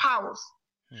your spouse.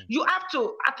 You have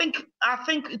to, I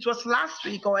think it was last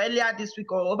week or earlier this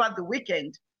week or over the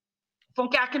weekend,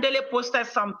 Funke Akindele posted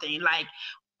something like,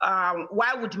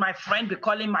 why would my friend be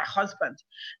calling my husband?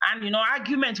 And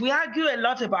arguments. We argue a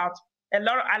lot.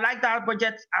 I like that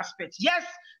budget aspect. Yes,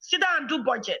 sit down and do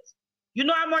budget. You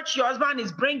know how much your husband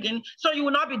is bringing, so you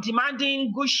will not be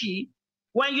demanding Gucci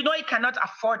when you know he cannot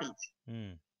afford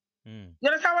it. You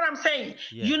understand what I'm saying?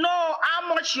 Yeah. You know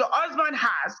how much your husband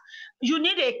has. You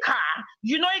need a car.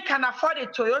 You know he can afford a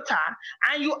Toyota,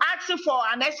 and you ask him for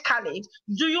an Escalade.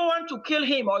 Do you want to kill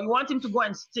him, or you want him to go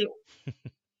and steal?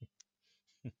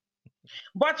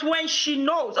 But when she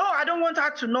knows, I don't want her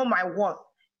to know my worth.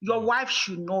 Your wife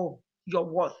should know your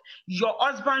worth. Your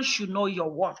husband should know your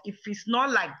worth. If it's not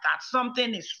like that,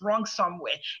 something is wrong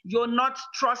somewhere. You're not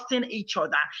trusting each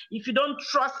other. If you don't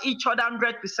trust each other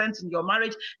 100% in your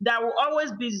marriage, there will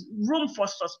always be room for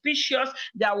suspicious.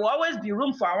 There will always be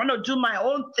room for, I want to do my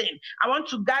own thing. I want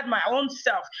to guard my own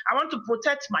self. I want to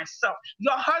protect myself.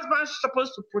 Your husband is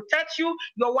supposed to protect you.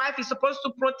 Your wife is supposed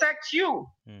to protect you.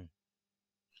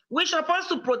 We're supposed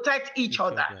to protect each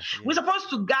other. Yeah. We're supposed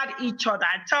to guard each other.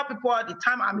 I tell people all the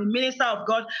time, I'm a minister of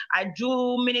God. I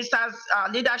do ministers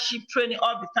leadership training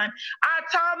all the time. I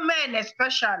tell men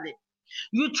especially,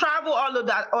 you travel all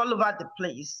over the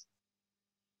place.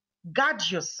 Guard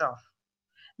yourself.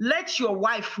 Let your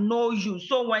wife know you.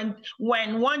 So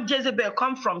when one Jezebel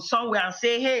come from somewhere and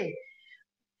say, hey,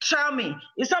 tell me,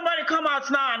 if somebody come out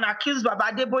now and accuse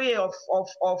Baba Adeboye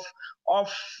of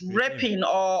raping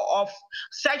or of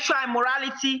sexual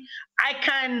immorality,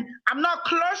 I'm not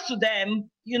close to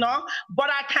them, but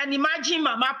I can imagine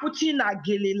Mama putting a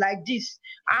gele like this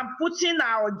and putting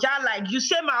a oja like, you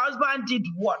say my husband did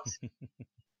what?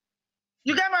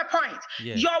 You get my point?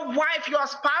 Yeah. Your wife, your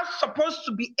spouse is supposed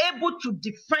to be able to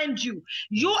defend you.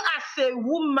 You as a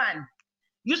woman,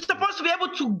 you're supposed to be able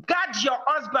to guard your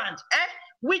husband.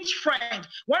 Which friend?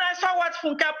 When I saw what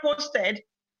Funke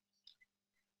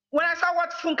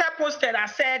posted, I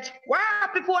said, why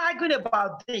are people arguing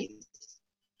about this?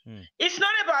 It's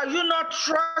not about you not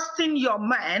trusting your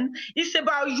man. It's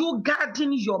about you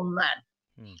guarding your man.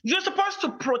 You're supposed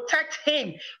to protect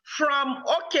him from,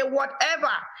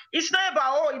 whatever. It's not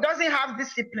about, he doesn't have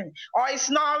discipline, or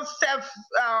it's not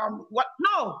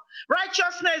No,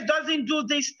 righteousness doesn't do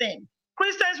this thing.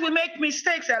 Christians will make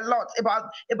mistakes a lot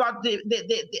about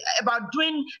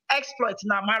doing exploits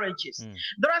in our marriages.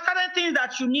 There are certain things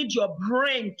that you need your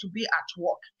brain to be at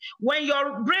work. When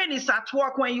your brain is at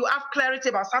work, when you have clarity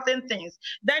about certain things,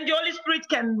 then the Holy Spirit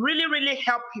can really, really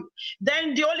help you.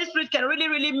 Then the Holy Spirit can really,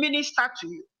 really minister to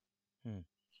you.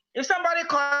 If somebody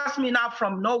calls me now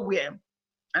from nowhere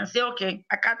and say, okay,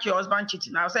 I catch your husband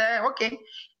cheating, I'll say, okay.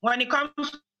 When it comes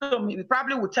to me, he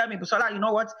probably would tell me, Busola, you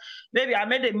know what? Maybe I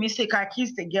made a mistake. I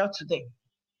kissed a girl today.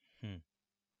 You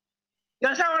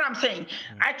understand what I'm saying?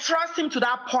 I trust him to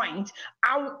that point.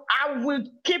 I will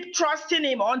keep trusting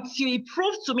him until he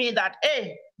proves to me that,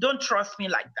 hey, don't trust me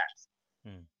like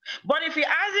that. But if he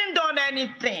hasn't done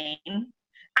anything,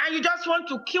 and you just want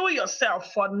to kill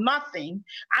yourself for nothing,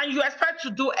 and you expect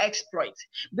to do exploit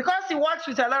because he works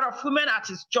with a lot of women at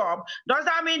his job, does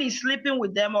that mean he's sleeping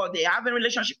with them or they have a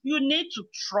relationship? You need to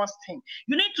trust him.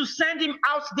 You need to send him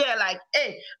out there like,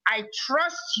 hey, I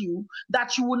trust you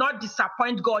that you will not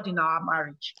disappoint God in our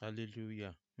marriage.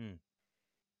 Hallelujah.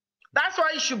 That's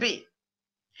what it should be.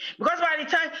 Because by the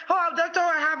time, oh, doctor,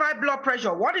 I have high blood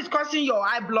pressure. What is causing your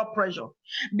high blood pressure?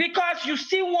 Because you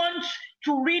still want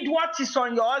to read what is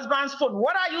on your husband's phone.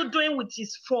 What are you doing with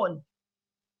his phone?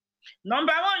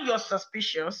 Number one, you're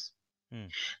suspicious.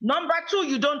 Number two,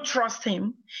 you don't trust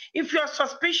him. If you're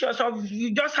suspicious or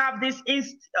you just have this it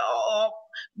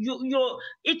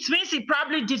means he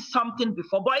probably did something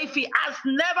before. But if he has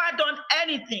never done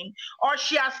anything or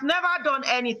she has never done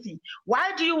anything,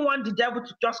 why do you want the devil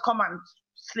to just come and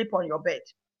sleep on your bed?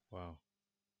 Wow.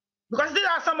 Because these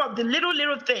are some of the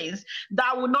little things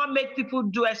that will not make people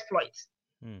do exploits.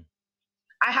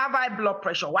 I have high blood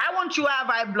pressure. Why won't you have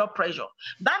high blood pressure?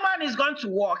 That man is going to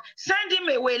work. Send him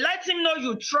away. Let him know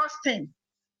you trust him.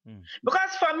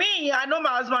 Because for me, I know my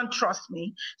husband trusts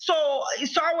me. So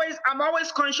I'm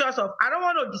always conscious of, I don't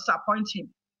want to disappoint him.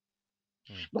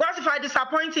 Because if I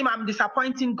disappoint him, I'm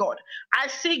disappointing God. I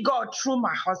see God through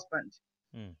my husband.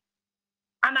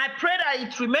 And I pray that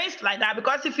it remains like that,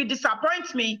 because if he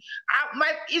disappoints me,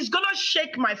 it's going to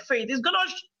shake my faith. It's going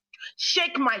to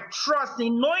shake my trust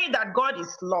in knowing that God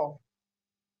is love.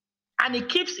 And he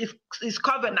keeps his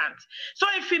covenant. So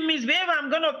if he misbehaves,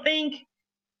 I'm going to think,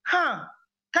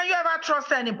 can you ever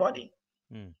trust anybody?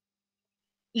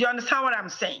 You understand what I'm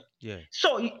saying? Yeah.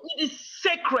 So it is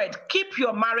sacred. Keep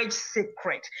your marriage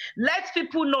sacred. Let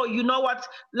people know, you know what?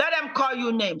 Let them call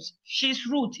you names. She's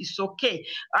rude. It's okay.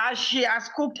 She has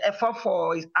cooked effort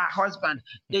for her husband.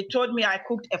 They told me I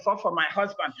cooked effort for my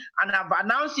husband. And I've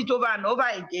announced it over and over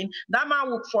again. That man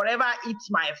will forever eat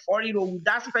my effort, with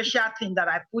that special thing that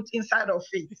I put inside of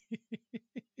it.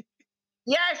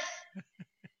 Yes.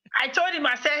 I told him,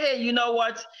 I said, hey, you know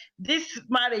what? This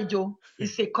marriage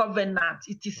is a covenant.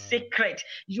 It is sacred.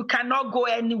 You cannot go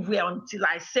anywhere until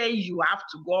I say you have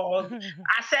to go.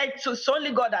 I said, so it's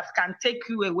only God that can take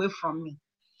you away from me.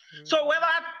 So whoever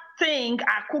think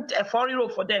I cooked a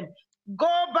foriro for them,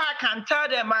 go back and tell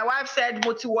them my wife said,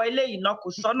 like,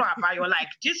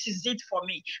 this is it for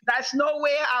me. There's no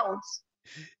way out.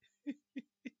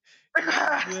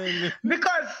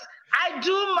 Because I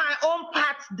do my own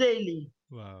part daily.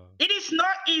 Wow. It is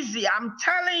not easy. I'm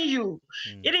telling you,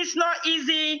 it is not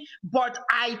easy, but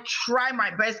I try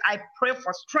my best. I pray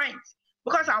for strength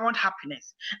because I want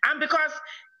happiness. And because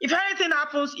if anything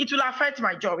happens, it will affect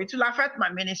my job. It will affect my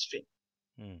ministry.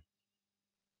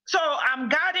 So I'm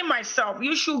guarding myself.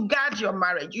 You should guard your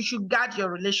marriage. You should guard your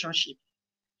relationship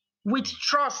with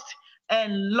trust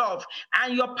and love.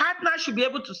 And your partner should be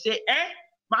able to say,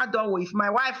 if my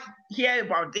wife hear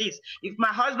about this, if my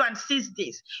husband sees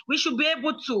this, we should be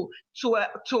able to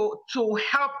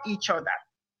help each other.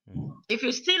 If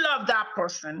you still love that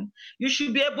person, you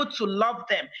should be able to love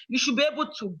them. You should be able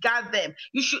to guard them.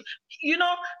 You should,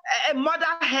 a mother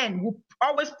hen will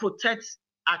always protect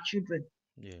her children.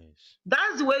 Yes.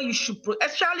 That's the way you should,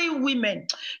 especially women.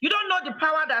 You don't know the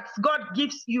power that God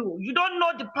gives you. You don't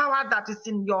know the power that is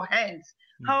in your hands.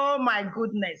 Oh my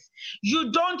goodness.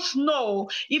 You don't know.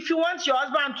 If you want your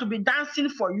husband to be dancing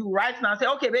for you right now, say,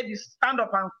 okay, baby, stand up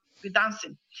and be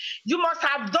dancing. You must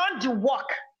have done the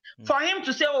work for him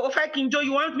to say, oh, Kinjo,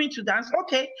 you want me to dance?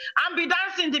 Okay. And be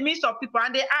dancing in the midst of people.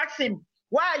 And they ask him,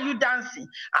 why are you dancing?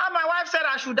 My wife said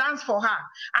I should dance for her.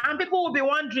 And people will be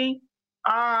wondering,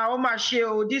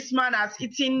 this man has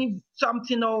eaten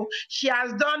something, she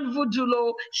has done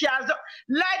voodoo, she has done.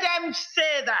 Let them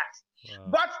say that. Wow.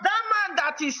 But that man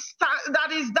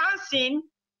that is dancing,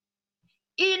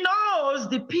 he knows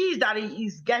the peace that he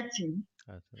is getting.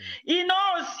 He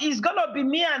knows it's gonna be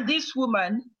me and this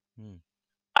woman.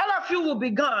 All of you will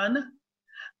be gone.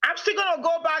 I'm still gonna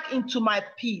go back into my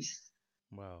peace.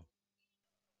 Wow.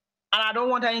 And I don't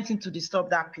want anything to disturb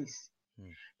that peace.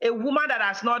 A woman that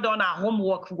has not done her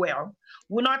homework well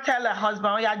will not tell her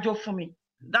husband, oh yeah, Joe for me,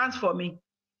 dance for me.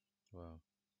 Wow.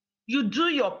 You do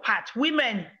your part.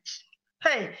 Women,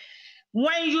 hey,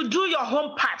 when you do your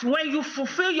own part, when you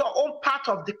fulfill your own part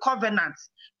of the covenant,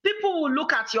 people will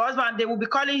look at your husband, they will be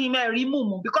calling him a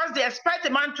rimumu because they expect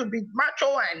a man to be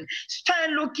macho and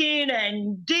stern looking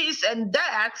and this and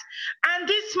that. And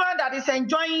this man that is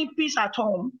enjoying peace at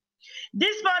home,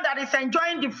 this man that is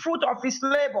enjoying the fruit of his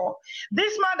labor,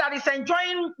 this man that is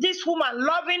enjoying this woman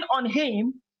loving on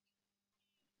him,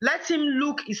 let him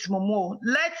look his momo.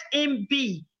 Let him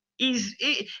be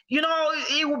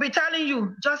he will be telling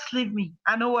you, just leave me.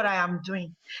 I know what I am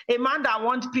doing. A man that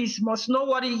wants peace must know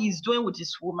what he is doing with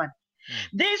his woman.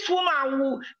 This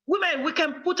women, we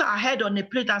can put our head on a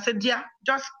plate and say, dear,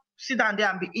 just sit down there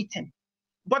and be eating.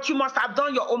 But you must have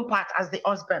done your own part as the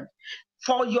husband.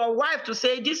 For your wife to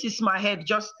say, this is my head,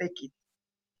 just take it.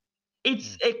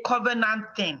 It's a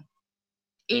covenant thing.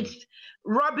 It's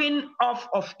rubbing off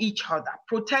of each other,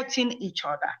 protecting each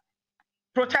other.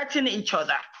 Protecting each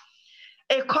other.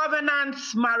 A covenant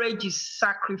marriage is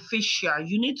sacrificial.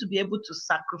 You need to be able to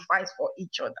sacrifice for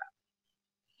each other.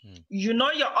 You know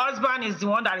your husband is the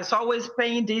one that is always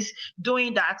paying this,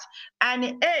 doing that.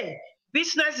 And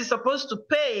business is supposed to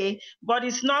pay, but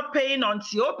it's not paying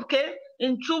until, okay,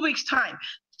 in 2 weeks' time.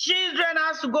 Children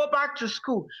has to go back to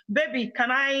school. Baby,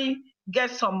 can I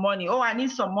get some money? Oh, I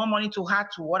need some more money to add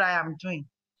to what I am doing.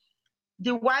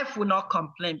 The wife will not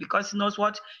complain because he knows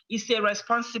what? He's a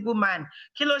responsible man.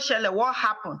 Kilo Shele, what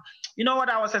happened? You know what?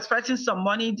 I was expecting some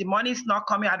money. The money is not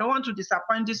coming. I don't want to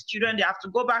disappoint these children. They have to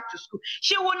go back to school.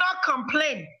 She will not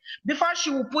complain before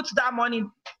she will put that money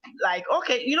like,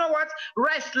 okay, you know what?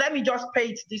 Rest. Let me just pay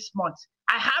it this month.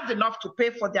 I have enough to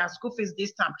pay for their school fees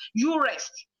this time. You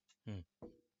rest.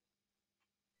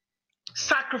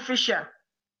 Sacrificial.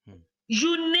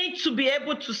 You need to be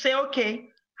able to say, okay,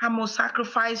 I must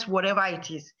sacrifice whatever it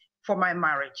is for my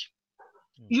marriage.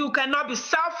 You cannot be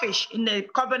selfish in a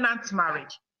covenant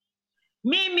marriage.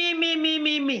 Me.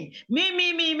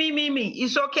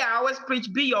 It's okay. I always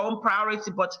preach, be your own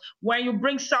priority. But when you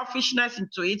bring selfishness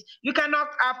into it, you cannot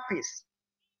have peace.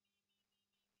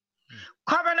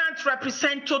 Covenant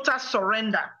represents total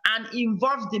surrender and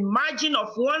involves the merging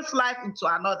of one's life into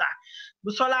another.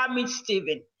 Busola meets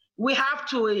Stephen. We have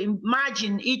to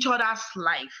imagine each other's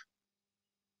life.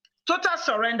 Total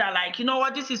surrender, like, you know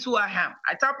what, this is who I am.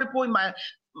 I tell people in my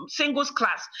singles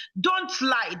class, don't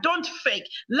lie, don't fake.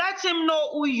 Let him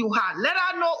know who you are. Let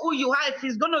her know who you are. If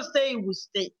he's going to stay, he will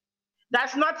stay.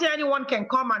 That's nothing anyone can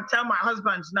come and tell my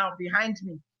husband now behind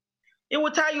me. He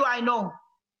will tell you, I know.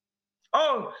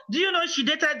 Oh, do you know she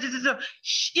dated this?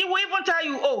 He will even tell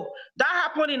you, oh, that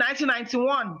happened in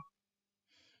 1991.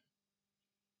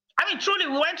 I mean, truly,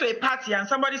 we went to a party and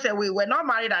somebody said we were not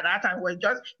married at that time. We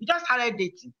just started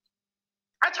dating.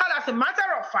 Actually, as a matter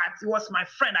of fact, he was my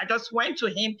friend. I just went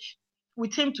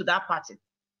with him to that party.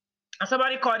 And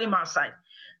somebody called him outside.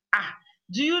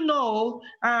 Do you know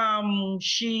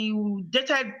she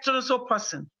dated so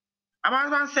person? And my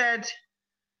husband said,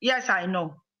 yes, I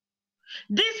know.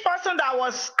 This person that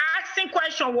was asking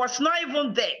question was not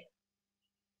even there.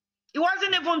 He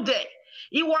wasn't even there.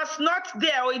 He was not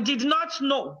there, or he did not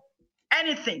know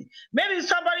anything. Maybe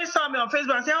somebody saw me on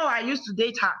Facebook and said, oh, I used to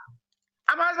date her.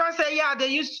 And my husband said, yeah,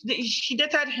 she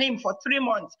dated him for 3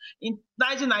 months in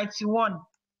 1991.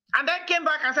 And then came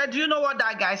back and said, do you know what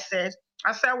that guy said?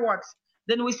 I said, what?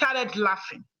 Then we started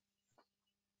laughing.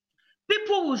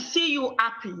 People will see you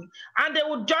happy and they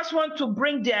will just want to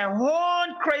bring their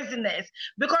own craziness,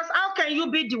 because how can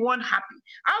you be the one happy?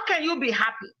 How can you be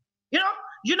happy? You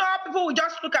know how people will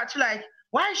just look at you like,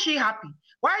 why is she happy?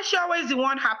 Why is she always the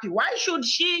one happy? Why should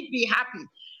she be happy?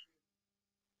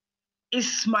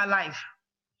 It's my life.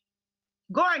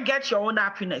 Go and get your own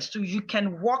happiness so you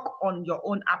can work on your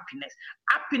own happiness.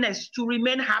 Happiness, to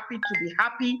remain happy, to be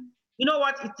happy. You know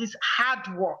what? It is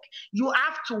hard work. You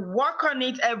have to work on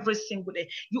it every single day.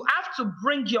 You have to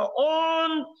bring your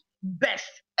own best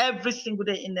every single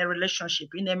day in a relationship,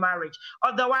 in a marriage.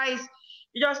 Otherwise,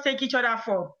 you just take each other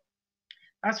for,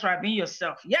 that's right, being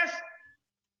yourself. Yes.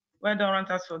 Well done,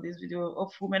 ranters, for this video.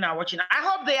 Hope women are watching. I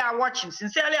hope they are watching.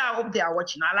 Sincerely, I hope they are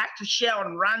watching. I like to share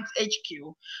on Rant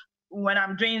HQ when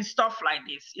I'm doing stuff like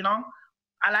this.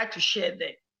 I like to share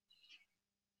there.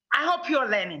 I hope you're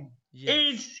learning.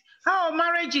 Yes.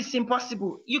 Marriage is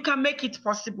impossible. You can make it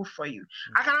possible for you.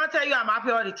 I cannot tell you I'm happy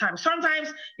all the time.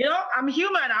 Sometimes, I'm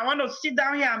human. I want to sit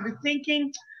down here and be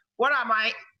thinking, what have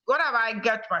I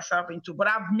got myself into? But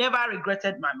I've never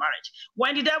regretted my marriage.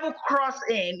 When the devil cross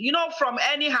in, from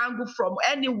any angle, from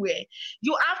anywhere,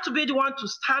 you have to be the one to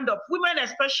stand up. Women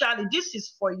especially, this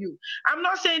is for you. I'm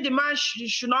not saying the man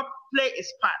should not play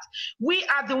his part. We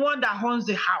are the one that owns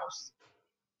the house.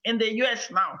 In the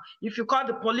US now, if you call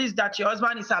the police that your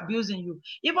husband is abusing you,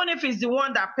 even if he's the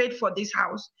one that paid for this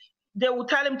house, they will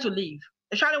tell him to leave,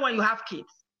 especially when you have kids.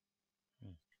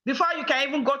 Before you can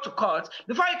even go to court,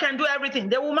 before you can do everything,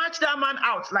 they will march that man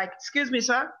out. Like, excuse me,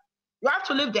 sir, you have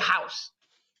to leave the house.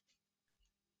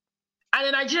 And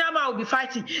the Nigerian man will be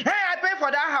fighting. Hey, I pay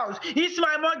for that house. It's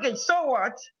my mortgage. So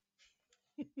what?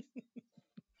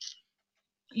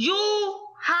 You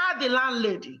are the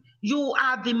landlady. You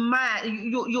are the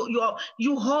man.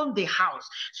 You own the house.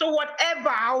 So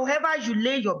however you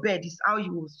lay your bed is how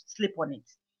you will sleep on it.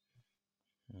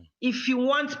 If you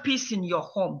want peace in your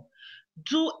home,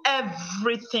 do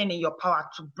everything in your power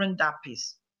to bring that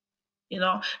peace.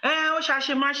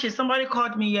 Somebody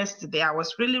called me yesterday. I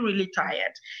was really, really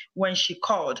tired when she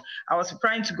called. I was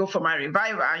trying to go for my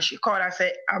revival and she called. I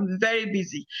said, I'm very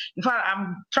busy. In fact,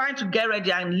 I'm trying to get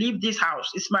ready and leave this house.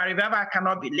 It's my revival. I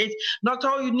cannot be late.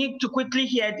 Doctor, you need to quickly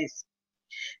hear this.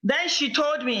 Then she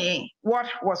told me what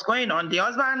was going on. The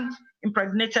husband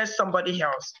impregnated somebody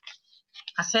else.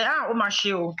 I said,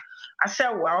 Omashio. I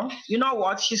said, well, you know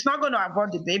what? She's not going to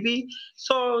abort the baby.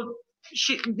 So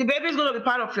the baby is going to be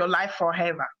part of your life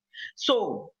forever.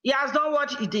 So he has done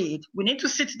what he did. We need to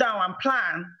sit down and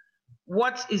plan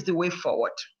what is the way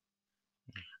forward.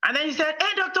 And then he said,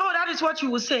 hey, doctor, that is what you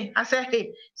will say. I said,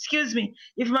 hey, excuse me.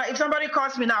 If somebody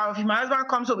calls me now, if my husband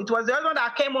comes home, it was the husband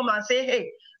that came home and say, hey,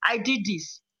 I did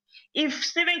this. If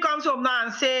Stephen comes home now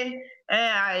and say,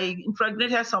 I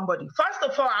impregnated somebody, first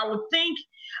of all, I would think,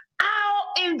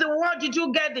 how in the world did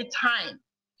you get the time?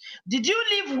 Did you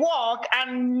leave work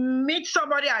and meet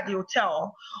somebody at the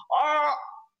hotel? Or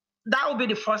that would be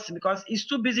the first thing, because he's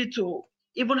too busy to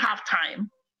even have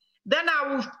time. Then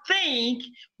I would think,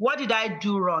 what did I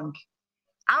do wrong?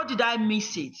 How did I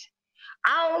miss it?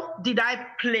 How did I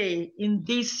play in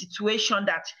this situation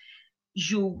that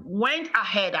you went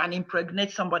ahead and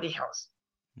impregnate somebody else?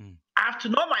 I have to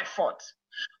know my fault.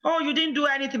 Oh, you didn't do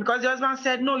anything, because the husband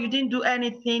said, no, you didn't do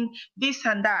anything, this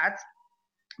and that.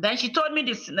 Then she told me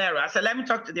this scenario. I said, let me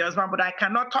talk to the husband, but I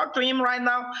cannot talk to him right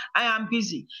now. I am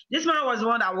busy. This man was the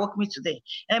one that woke me today.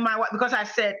 And my wife, because I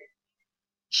said,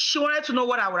 she wanted to know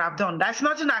what I would have done. That's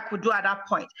nothing I could do at that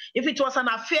point. If it was an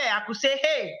affair, I could say,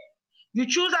 hey, you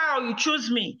choose her or you choose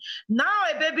me. Now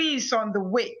a baby is on the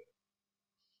way.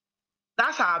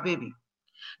 That's our baby.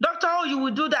 Doctor, oh, you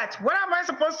will do that. What am I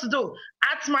supposed to do?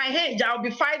 At my age, I'll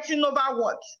be fighting over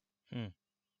what?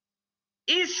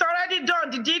 It's already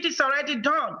done. The deed is already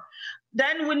done.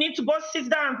 Then we need to both sit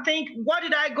down and think, where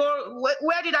did I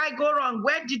go wrong?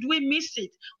 Where did we miss it?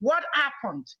 What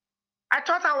happened? I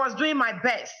thought I was doing my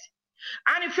best.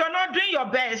 And if you're not doing your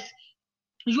best,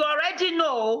 you already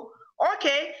know,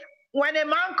 okay, when a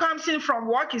man comes in from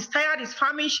work, he's tired, he's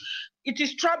famished, it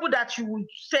is trouble that you would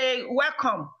say,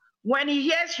 welcome. When he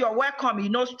hears you're welcome, he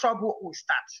knows trouble will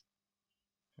start.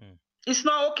 It's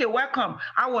not, okay, welcome.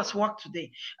 How was work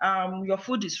today? Your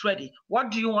food is ready.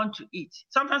 What do you want to eat?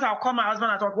 Sometimes I'll call my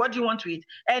husband and talk, what do you want to eat?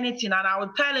 Anything. And I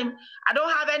will tell him, I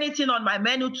don't have anything on my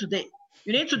menu today.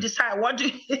 You need to decide, what do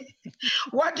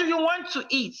you want to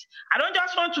eat? I don't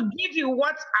just want to give you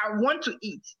what I want to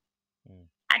eat.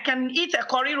 I can eat a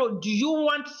curry roll.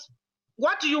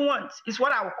 What do you want is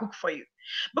what I will cook for you.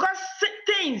 Because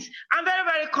things, I'm very,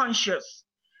 very conscious.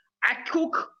 I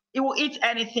cook, it will eat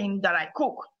anything that I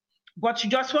cook. But you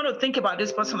just want to think about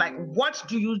this person, like, what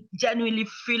do you genuinely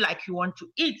feel like you want to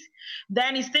eat?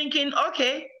 Then he's thinking,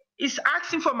 okay, he's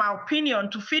asking for my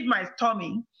opinion to feed my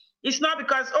tummy. It's not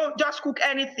because, oh, just cook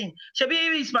anything.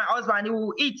 Shabi is my husband, he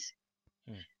will eat.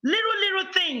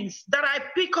 Little things that I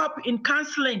pick up in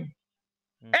counseling.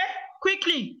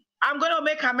 Quickly, I'm going to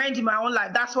make amends in my own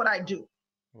life. That's what I do.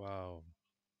 Wow.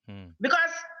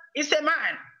 Because it's a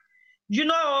man. You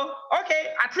know, okay,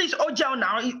 at least Ojel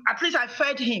now, at least I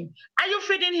fed him. Are you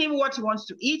feeding him what he wants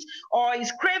to eat? Or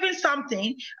he's craving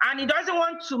something and he doesn't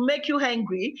want to make you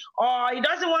angry, or he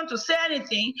doesn't want to say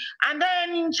anything. And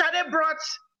then Shade brought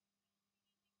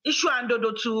Ishu and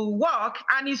Dodo to work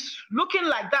and he's looking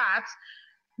like that.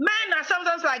 Men are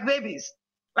sometimes like babies.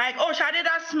 Like, oh, Shade,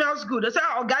 that smells good. They say,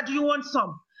 oh, God, do you want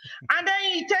some? And then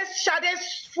he tastes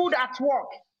Shade's food at work.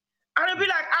 And he'll be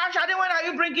like, Shade, when are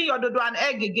you bringing your dodo and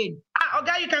egg again?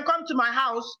 Okay, you can come to my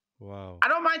house. Wow. I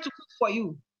don't mind to cook for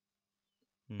you.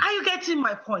 Are you getting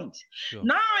my point? Sure.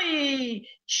 Now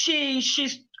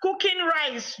she's cooking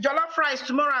rice, jollof rice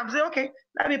tomorrow. I'm saying, okay,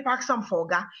 let me pack some for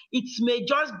Oga. It may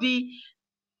just be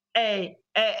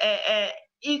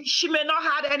she may not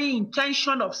have any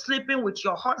intention of sleeping with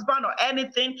your husband or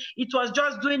anything. It was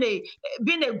just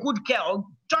being a good girl,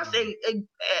 just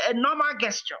a normal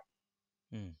gesture.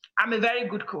 I'm a very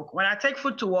good cook. When I take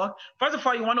food to work, first of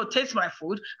all, you want to taste my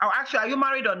food. I'll ask you, are you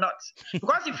married or not?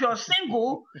 Because if you're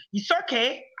single, it's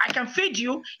okay. I can feed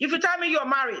you. If you tell me you're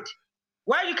married,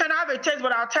 well, you can have a taste,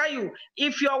 but I'll tell you,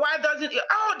 if your wife doesn't,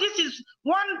 this is,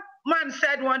 one man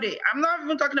said one day, I'm not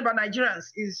even talking about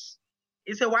Nigerians, is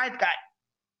a white guy.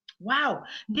 Wow,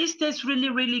 this tastes really,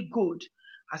 really good.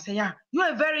 I say, yeah,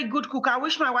 you're a very good cook. I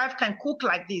wish my wife can cook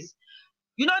like this.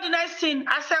 You know the next thing?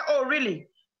 I said, oh, really?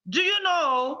 Do you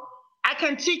know I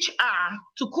can teach her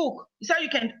to cook. He said, you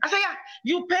can. I said, yeah,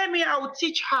 you pay me, I will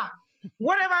teach her.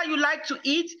 Whatever you like to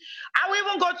eat, I will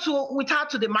even go with her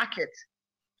to the market.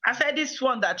 I said, this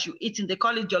one that you eat, they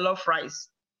call it jollof rice.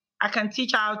 I can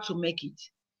teach her how to make it.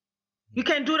 You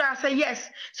can do that. I say, yes.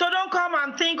 So don't come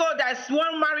and think, oh, there's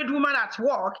one married woman at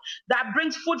work that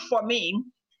brings food for me.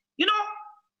 You know,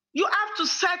 you have to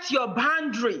set your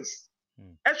boundaries,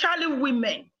 especially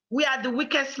women. We are the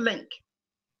weakest link.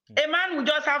 A man will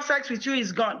just have sex with you,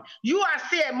 is gone. You are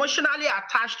still emotionally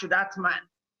attached to that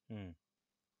man.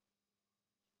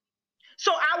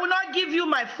 So I will not give you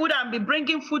my food and be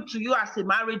bringing food to you as a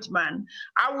married man.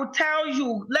 I will tell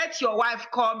you, let your wife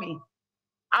call me.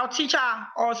 I'll teach her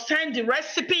or send the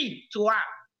recipe to her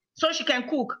so she can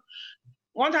cook.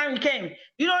 One time he came,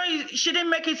 you know, she didn't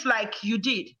make it like you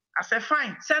did. I said,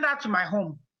 fine, send her to my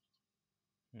home.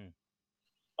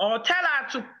 Or tell her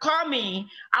to call me.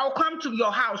 I'll come to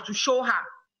your house to show her.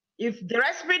 If the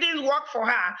recipe didn't work for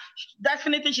her,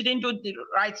 definitely she didn't do it the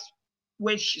right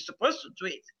way she's supposed to do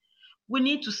it. We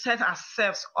need to set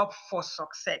ourselves up for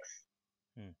success.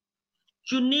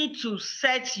 You need to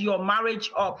set your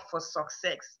marriage up for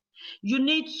success. You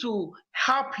need to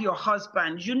help your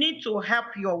husband. You need to help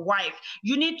your wife.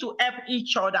 You need to help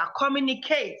each other.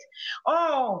 Communicate.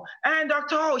 Oh, and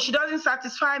doctor, oh, she doesn't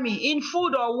satisfy me in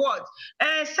food or what?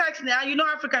 Sex now, you know,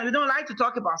 Africans, we don't like to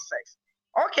talk about sex.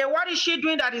 Okay, what is she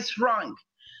doing that is wrong?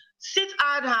 Sit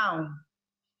her down.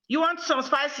 You want some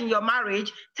spice in your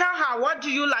marriage? Tell her, what do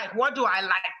you like? What do I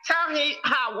like? Tell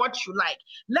her what you like.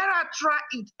 Let her try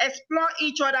it. Explore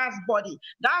each other's body.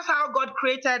 That's how God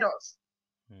created us.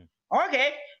 Okay.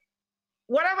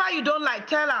 Whatever you don't like,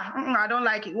 tell her, I don't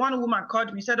like it. One woman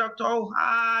called me, said, Doctor,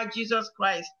 Jesus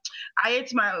Christ. I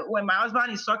hate when my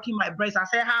husband is sucking my breast. I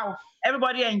said, how?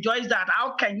 Everybody enjoys that.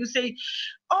 How can you say,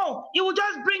 oh, he will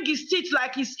just bring his teeth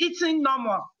like he's eating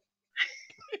normal?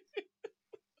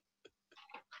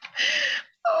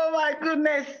 Oh my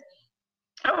goodness.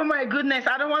 Oh my goodness.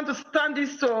 I don't want to stand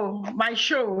this to my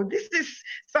show. This is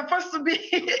supposed to be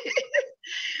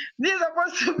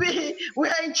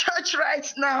we're in church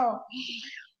right now.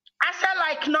 I said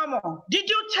like normal. Did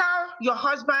you tell your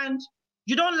husband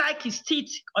you don't like his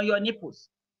teeth on your nipples?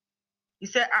 He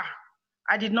said,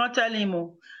 I did not tell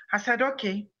him. I said,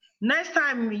 okay. Next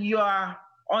time you are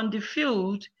on the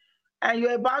field and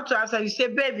you're about to answer, you say,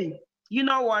 baby, you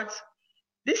know what?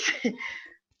 This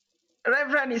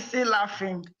Reverend is still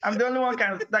laughing. I'm the only one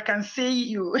that can see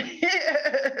you.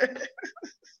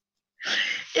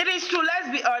 It is true. Let's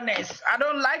be honest. I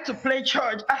don't like to play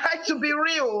church. I like to be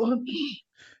real.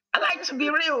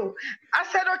 I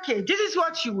said, okay, this is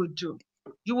what you would do.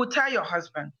 You would tell your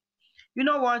husband, you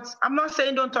know what? I'm not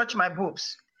saying don't touch my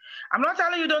boobs. I'm not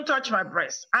telling you don't touch my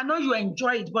breast. I know you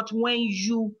enjoy it, but when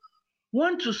you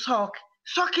want to suck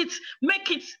it,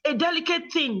 make it a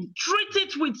delicate thing. Treat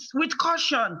it with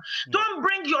caution. Don't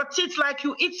bring your teeth like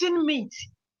you eating meat.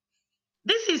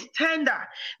 This is tender.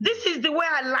 This is the way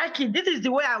I like it. This is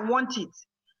the way I want it.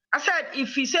 I said,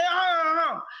 if he say,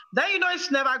 then you know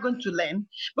it's never going to learn.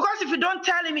 Because if you don't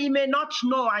tell him, he may not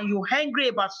know, and you're angry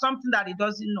about something that he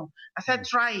doesn't know. I said,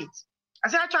 try it. I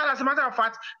said, as a matter of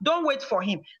fact, don't wait for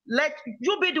him. Let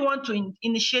you be the one to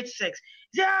initiate sex.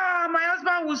 Yeah, my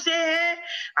husband will say, hey,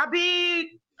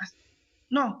 Abi.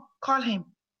 No, call him.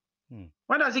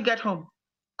 When does he get home?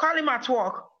 Call him at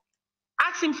work.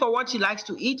 Ask him for what he likes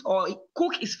to eat or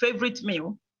cook his favorite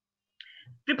meal.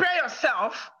 Prepare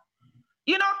yourself.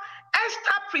 You know,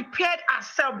 Esther prepared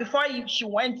herself before she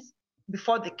went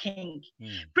before the king.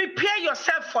 Prepare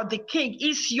yourself for the king.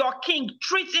 He's your king.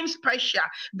 Treat him special.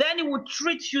 Then he will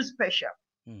treat you special.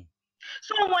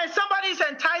 So when somebody is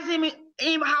enticing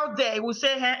him out there, he will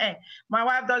say, hey, my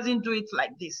wife doesn't do it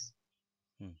like this.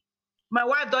 My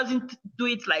wife doesn't do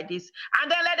it like this. And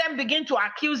then let them begin to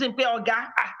accuse him. I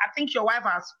think your wife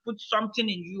has put something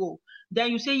in you.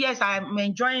 Then you say, yes, I'm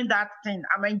enjoying that thing.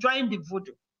 I'm enjoying the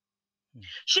voodoo.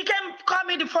 She can call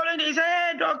me the following day and say,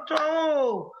 hey, doctor,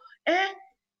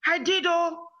 I did,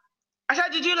 I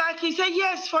said, did you like it? He said,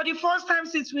 yes, for the first time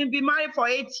since we've been married for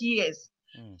 8 years.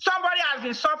 Somebody has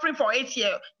been suffering for 8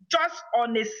 years just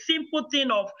on a simple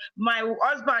thing of my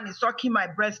husband is sucking my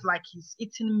breast like he's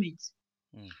eating meat.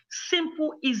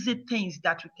 Simple, easy things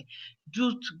that we can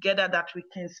do together, that we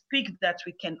can speak, that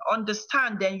we can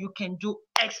understand, then you can do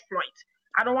exploit.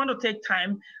 I don't want to take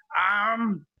time.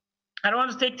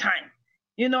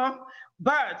 You know,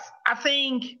 but I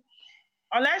think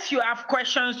unless you have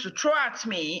questions to throw at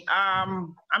me,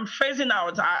 I'm phasing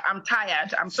out. I'm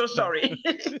tired. I'm so sorry.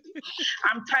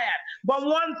 I'm tired. But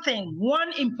one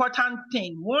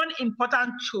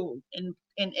important tool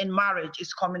in marriage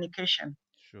is communication.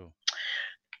 Sure.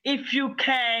 If you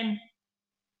can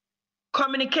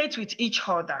communicate with each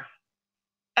other,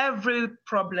 every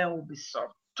problem will be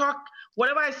solved. Talk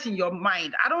whatever is in your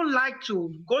mind. I don't like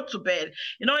to go to bed.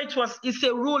 It's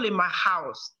a rule in my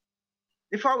house.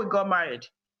 Before we got married,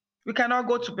 we cannot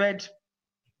go to bed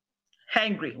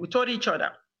hungry. We told each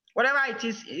other, whatever it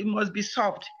is, it must be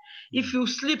solved. If you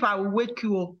sleep, I will wake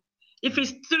you. If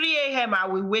it's 3 a.m., I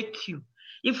will wake you.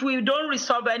 If we don't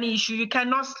resolve any issue, you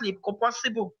cannot sleep.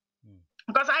 Possible.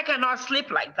 Because I cannot sleep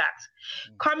like that.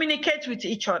 Communicate with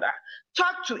each other.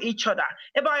 Talk to each other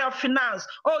about your finance.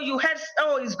 You heard,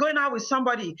 he's going out with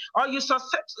somebody, or you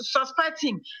suspect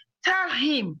him. Tell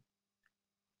him.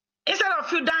 Instead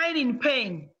of you dying in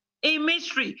pain, in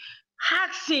mystery,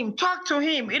 ask him, talk to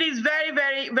him. It is very,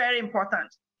 very, very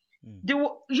important.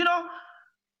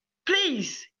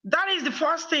 Please, that is the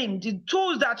first thing, the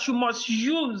tools that you must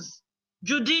use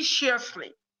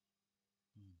judiciously.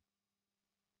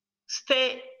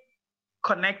 Stay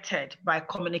connected by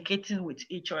communicating with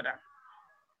each other.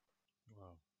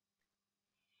 Wow.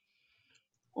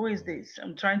 Who is this?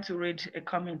 I'm trying to read a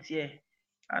comment here.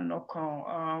 And knock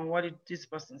on what did this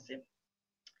person say?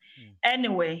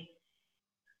 Anyway,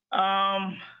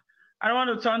 I don't want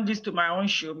to turn this to my own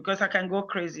show because I can go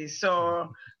crazy. So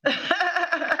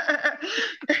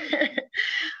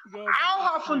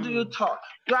how often do you talk?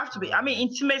 You have to be.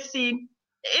 Intimacy,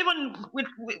 even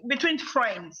between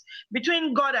friends,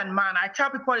 between God and man. I tell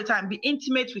people all the time, be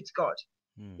intimate with God.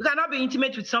 You cannot be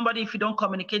intimate with somebody if you don't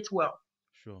communicate well.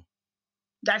 Sure.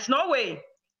 There's no way.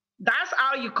 That's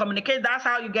how you communicate. That's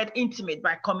how you get intimate,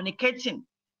 by communicating.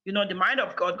 The mind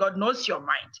of God. God knows your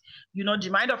mind. The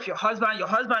mind of your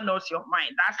husband knows your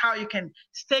mind. That's how you can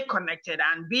stay connected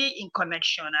and be in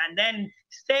connection, and then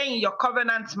stay in your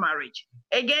covenant marriage.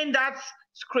 Again, that's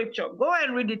scripture. Go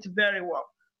and read it very well.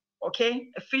 Okay?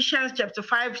 Ephesians chapter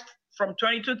 5 from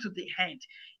 22 to the end.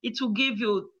 It will give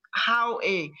you how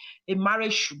a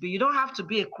marriage should be. You don't have to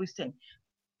be a Christian.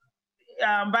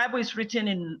 Bible is written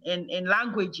in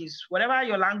languages. Whatever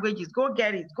your language is, go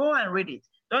get it. Go and read it.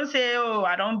 Don't say,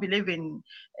 I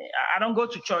don't go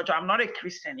to church, or I'm not a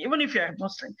Christian. Even if you're a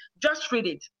Muslim, just read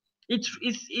it.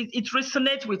 It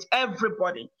resonates with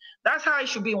everybody. That's how it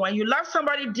should be. When you love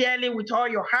somebody dearly with all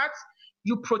your heart,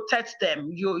 you protect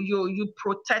them. You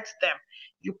protect them.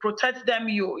 You protect them.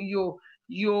 You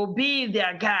be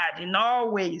their guard in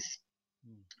all ways.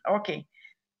 Okay.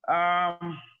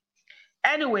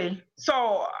 Anyway,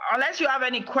 so unless you have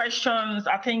any questions,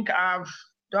 I think I've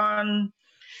done.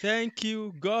 Thank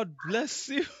you. God bless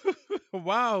you.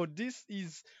 Wow, this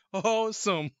is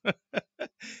awesome.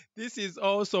 This is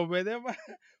awesome. Whenever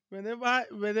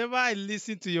I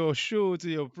listen to your show, to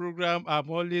your program, I'm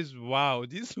always, wow,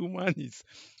 this woman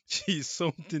she's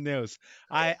something else.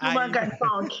 I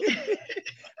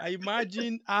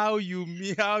imagine how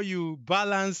you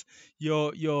balance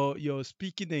your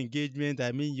speaking engagement.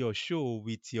 Your show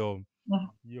with your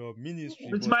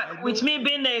ministry. With me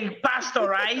being a pastor,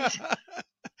 right?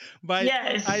 But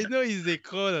yes. I know it's a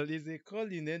call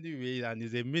in any way, and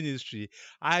it's a ministry.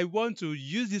 I want to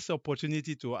use this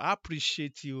opportunity to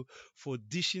appreciate you for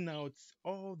dishing out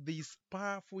all this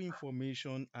powerful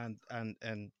information and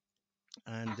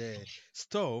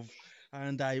stuff.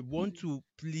 And I want to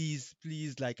please,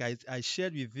 like I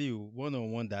shared with you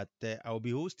one-on-one, that I'll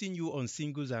be hosting you on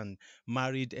singles and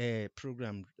married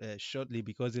program shortly,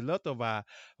 because a lot of our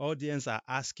audience are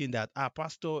asking that,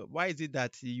 Pastor, why is it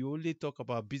that you only talk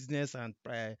about business and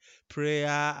prayer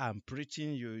and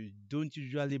preaching? You don't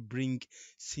usually bring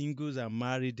singles and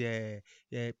married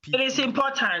people. It is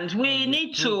important. We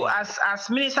need to, as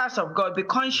ministers of God, be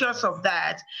conscious of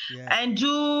that, and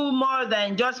do more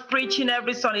than just preaching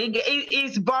every Sunday.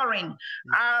 It's boring.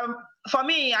 For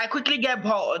me, I quickly get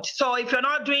bored. So if you're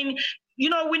not doing,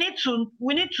 we need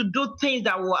to do things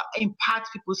that will impact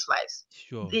people's lives.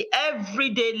 Sure. The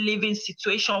everyday living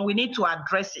situation, we need to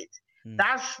address it.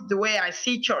 That's the way I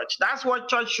see church. That's what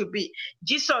church should be.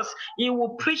 Jesus, he will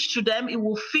preach to them, he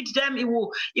will feed them, he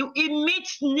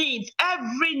meets needs,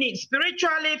 every need,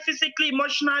 spiritually, physically,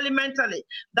 emotionally, mentally.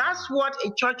 That's what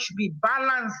a church should be.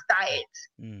 Balanced diet.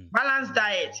 Balanced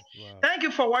diet. Wow. Thank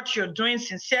you for what you're doing.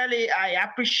 Sincerely, I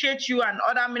appreciate you and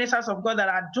other ministers of God that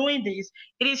are doing this.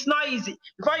 It is not easy.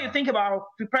 Before you think about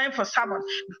preparing for Sabbath,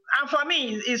 and for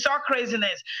me, it's all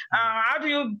craziness. How do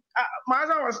you? My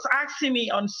husband was asking me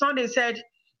on Sunday. Said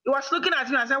he was looking at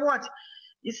me. I said, "What?"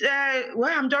 He said, "Well,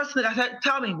 I'm just." I said,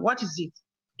 "Tell me, what is it?"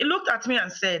 He looked at me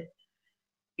and said,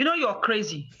 "You're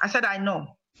crazy." I said, "I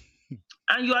know."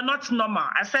 "And you are not normal."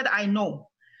 I said, "I know."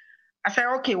 I said,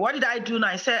 "Okay, what did I do now?"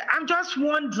 I said, "I'm just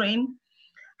wondering,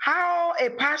 how a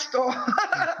pastor,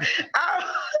 how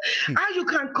you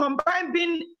can combine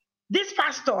being this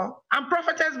pastor and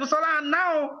prophetess Busola, and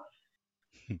now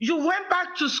you went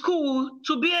back to school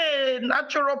to be a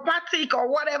naturopathic or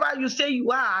whatever you say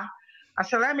you are. I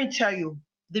said, let me tell you,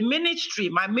 the ministry,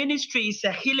 my ministry is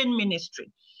a healing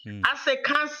ministry. As a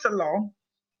counselor,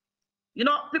 you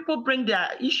know, people bring their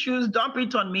issues, dump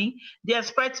it on me. They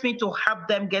expect me to help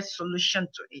them get solution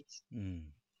to it.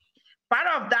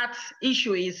 Part of that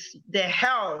issue is the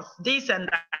health, this and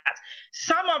that.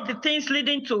 Some of the things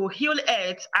leading to heal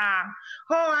health are,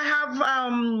 oh, I have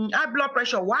high blood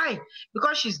pressure. Why?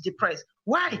 Because she's depressed.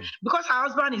 Why? Because her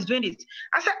husband is doing it.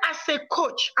 I said, as a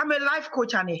coach, I'm a life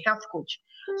coach and a health coach.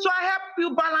 So I help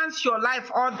you balance your life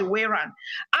all the way around.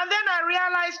 And then I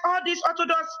realized all these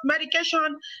orthodox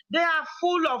medication, they are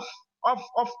full of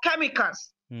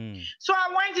chemicals. So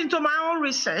I went into my own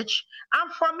research,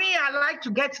 and for me, I like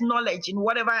to get knowledge in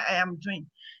whatever I am doing.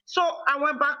 So I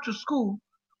went back to school.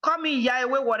 Call me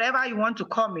Yahweh, whatever you want to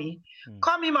call me.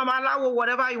 Call me Mama Lawo,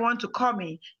 whatever you want to call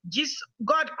me. Just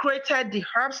God created the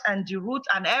herbs and the roots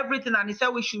and everything, and He said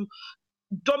we should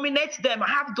dominate them,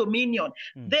 have dominion.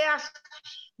 They are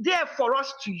there for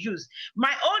us to use.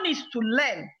 My own is to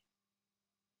learn.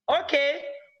 Okay,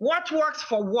 what works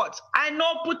for what? I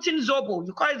know putting Zobo,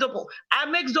 you call it Zobo. I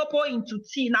make Zobo into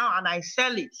tea now and I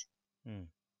sell it.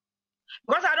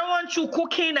 Because I don't want you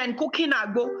cooking and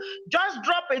agbo. Just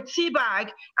drop a tea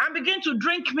bag and begin to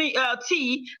drink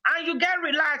tea, and you get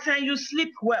relaxed and you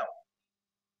sleep well.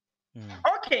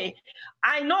 Okay,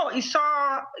 I know he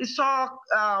saw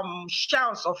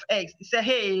shells of eggs. He said,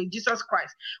 hey, Jesus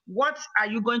Christ, what are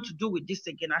you going to do with this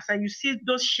again? I said, you see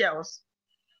those shells?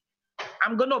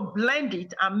 I'm going to blend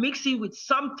it and mix it with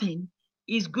something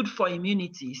is good for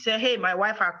immunity. He said, hey, my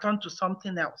wife had turned to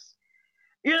something else.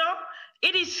 You know,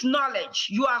 it is knowledge.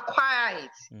 You acquire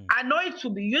it. I know it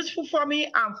will be useful for me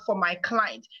and for my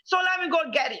client. So let me go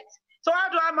get it. So how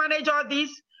do I manage all this?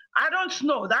 I don't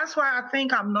know. That's why I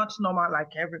think I'm not normal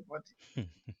like everybody.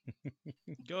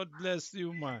 God bless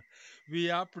you, man. We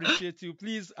appreciate you.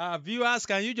 Please, viewers,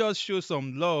 can you just show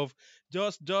some love?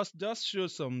 Just show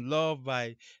some love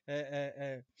by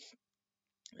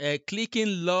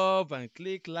clicking love and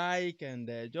click like,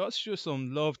 and just show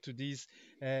some love to this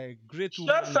great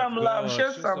woman Show some of love. God.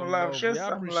 Show some love. Show We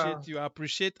some appreciate love. you.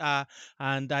 Appreciate her,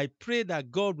 and I pray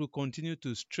that God will continue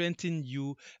to strengthen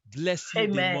you, bless you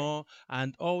the Amen. more,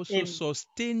 and also Amen.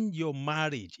 sustain your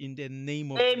marriage in the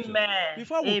name of Jesus. Amen.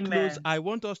 Before we close, Amen. I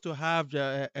want us to have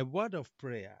a word of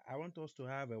prayer. I want us to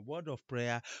have a word of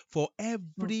prayer for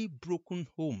every broken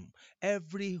home,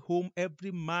 every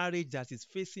marriage that is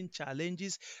facing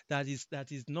challenges, that is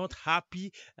not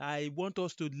happy. I want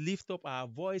us to lift up our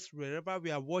voice wherever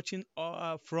we are watching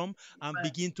from, and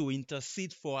begin to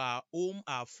intercede for our home,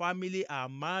 our family, our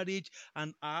marriage,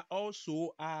 and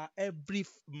also every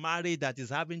marriage that is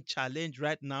having challenge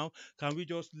right now. Can we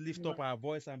just lift up our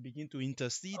voice and begin to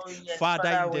intercede? Oh, yes, Father,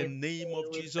 in Father, the we name of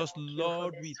pray. We Jesus, thank you for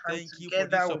Lord, this we time thank you for this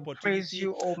together. We praise opportunity.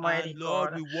 you, Almighty And Lord,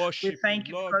 God. we We worship you. thank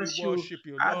you Lord, we because you worship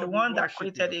you. are the Lord, we one that worship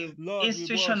you. created the Lord, we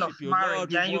institution of worship you. Lord,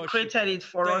 marriage, we and you worship created you. it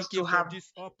for us Thank you to for have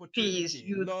this peace. opportunity.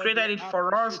 You Lord, we created it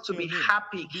for us appreciate to your be name.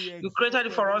 happy. Be You created it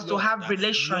exalted, for O us to Lord. have Lord,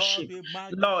 relationship. we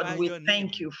Lord, magnify we your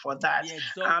thank name. you for that. Be And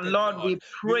exalted, Lord, Lord. we We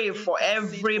pray for intercede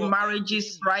every for every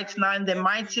marriages right now marriage, in the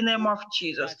mighty every name of home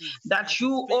Jesus, that that is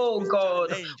you, oh facing God,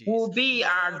 challenges. will be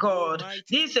our Lord God. Almighty,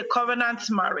 This is a we covenant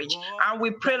ask, oh marriage. God, And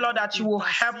we pray, that Lord, you that you will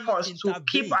help intercede, us to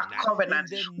keep our intervene in covenant.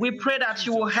 the We name pray of that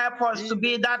you will Jesus. help us to In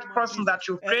be the that name of person Jesus. that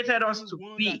you've created us to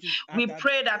Everyone be. that is We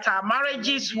pray that our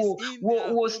marriages challenges in their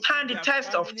will home, in stand the their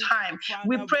test of family, time.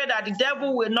 We Father, we pray that the ask that devil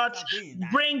you will not intervene.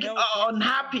 bring Help us, oh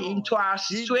unhappy into God, our in the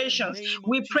situations. name of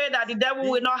We pray that the Jesus. devil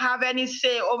will not have any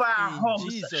say over our In homes.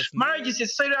 Jesus' Marriage name, is a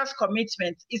serious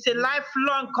commitment. It's a we have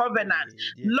lifelong covenant. prayed.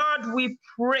 Yes. Lord, we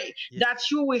pray Yes. that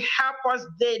you will help us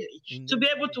daily In to the be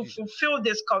name able of to Jesus. fulfill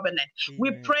this covenant. We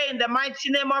Amen. pray in the mighty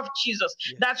name of Jesus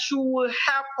Yes. that you will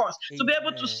help us to be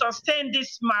able to Amen. sustain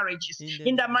these marriages In the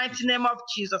in the name of mighty Jesus. name of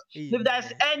Jesus. If there's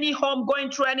Amen. any home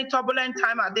going through any turbulent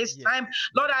time at this Yes, time,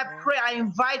 Lord, I Lord. pray, I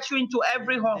invite you into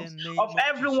every In home the name of of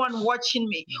everyone Jesus. watching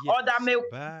me Yes. or that may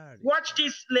watch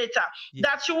this later, Yes.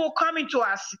 that you will come into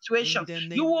our In situations. the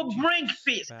name You of will bring Jesus.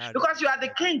 peace because you are the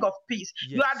King of peace.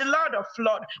 You are the Lord of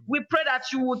Lords. We pray that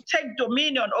you will take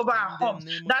dominion over our In the homes,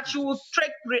 name of that you will Jesus.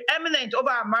 take preeminent over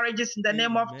our marriages in the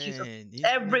name of Jesus. Amen. In the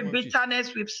Every name of Jesus.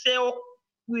 bitterness we say,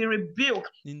 we rebuke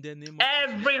In the name of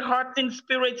every hurting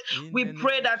spirit. In We the name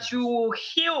pray of that you will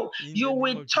heal, In you the name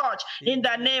will of touch in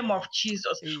the name of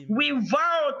Jesus. We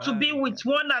vow to be with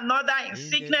one another in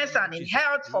sickness and in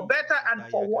health, for better and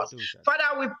for worse.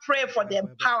 Father, we pray for the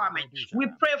empowerment. We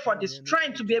pray for the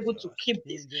strength to be able to keep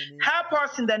this. Help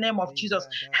us in the name of Jesus.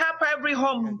 Help every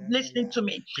home listening to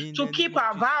me to keep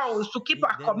our vows, to keep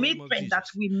our commitment that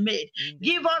we made.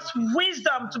 Give us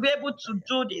wisdom to be able to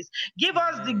do this. Give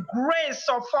us the grace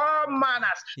of all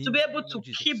manners to be able to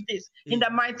keep this in the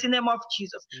mighty name of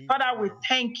Jesus. Father, we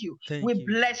thank you. We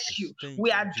bless you.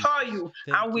 We adore you.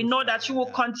 And we know that you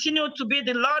will continue to be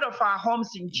the Lord of our homes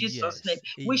in Jesus' name.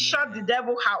 We shut the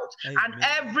devil out and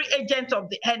every agent of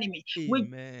the enemy.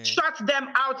 We shut them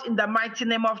out in the mighty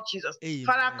name of Jesus.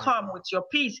 Father, come with your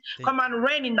peace. Come and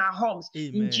reign in our homes.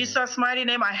 In Jesus' mighty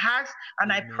name, I ask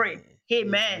and I pray.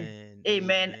 Amen.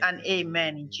 Amen and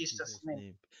amen in Jesus'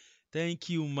 name. Thank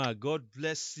you, Ma. God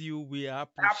bless you. We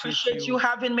appreciate you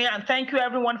having me, and thank you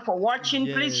everyone for watching.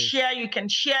 Please share. You can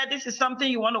share. This is something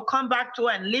you want to come back to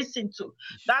and listen to.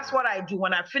 That's what I do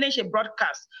when I finish a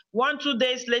broadcast. 1-2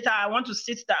 days later, I want to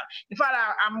sit down. In fact,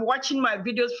 I'm watching my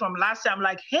videos from last year. I'm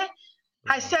like, hey,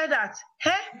 I said that.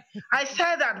 I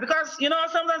said that because,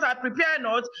 sometimes I prepare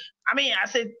notes. I mean,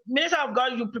 as a minister of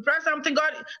God, you prepare something,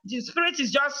 God, the Spirit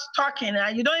is just talking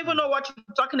and you don't even know what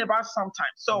you're talking about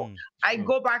sometimes. So I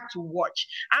go back to watch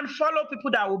and follow people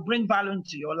that will bring value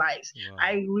into your lives. Wow.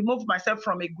 I removed myself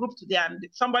from a group today and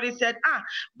somebody said,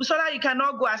 Busola, you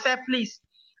cannot go. I said, please,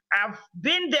 I've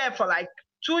been there for like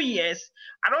 2 years.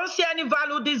 I don't see any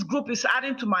value this group is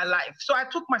adding to my life. So I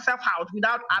took myself out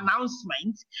without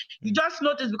announcement. You just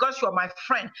noticed because you're my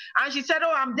friend. And she said,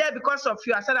 oh, I'm there because of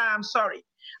you. I said, I am sorry.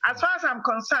 As far as I'm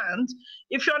concerned,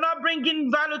 if you're not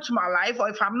bringing value to my life or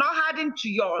if I'm not adding to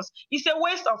yours, it's a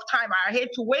waste of time. I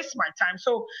hate to waste my time.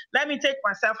 So let me take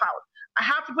myself out. I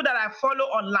have people that I follow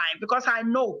online because I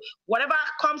know whatever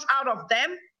comes out of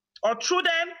them or through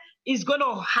them is going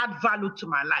to add value to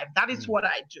my life. That is what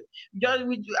I do.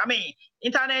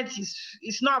 Internet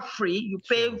is not free. You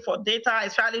pay for data,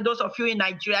 especially those of you in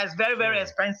Nigeria. It's very, very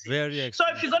expensive. Very expensive. So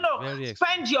if you're going to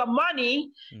spend your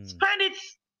money, spend it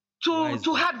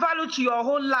to add value to your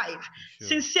whole life.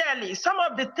 Sincerely, some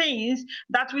of the things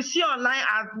that we see online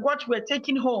are what we're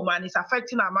taking home and it's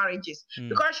affecting our marriages.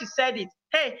 Because she said it.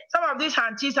 Hey, some of these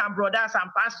aunties and brothers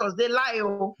and pastors, they lie.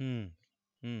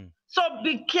 So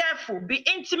be careful, be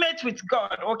intimate with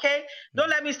God, okay? Don't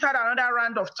let me start another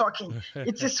round of talking.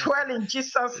 It is well in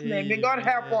Jesus' name. May God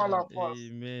help all of us.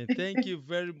 Amen. Thank you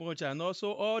very much. And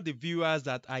also all the viewers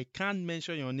that I can't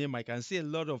mention your name, I can see a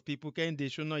lot of people.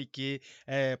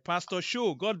 Pastor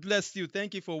Show, God bless you.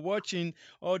 Thank you for watching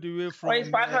all the way from... Oh, it's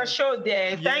Pastor Show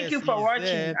there. Thank you for watching.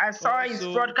 There. I saw his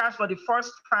broadcast for the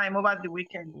first time over the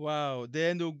weekend. Wow.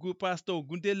 Then Pastor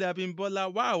Ogundele Abimbola,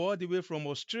 wow, all the way from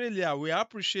Australia. We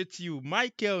appreciate you.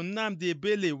 Michael Nnamdi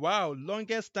Ebele, wow,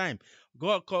 longest time.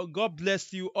 God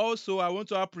bless you. Also, I want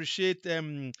to appreciate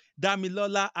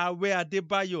Damilola Awe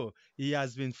Adebayo. He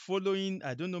has been following.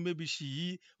 I don't know, maybe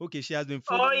she has been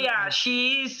following. Oh yeah,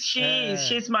 she is.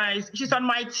 She's on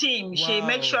my team. Wow. She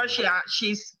makes sure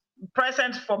she's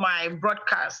present for my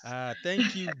broadcast.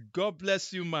 Thank you. God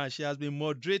bless you, ma. She has been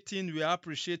moderating. We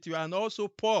appreciate you. And also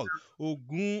Paul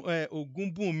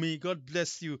Ogunbumi, God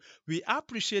bless you. We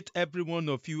appreciate every one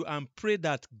of you and pray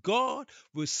that God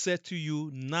will settle you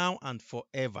now and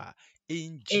forever.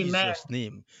 In Jesus'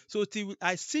 name. So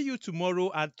I see you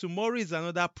tomorrow, and tomorrow is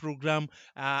another program,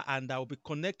 and I will be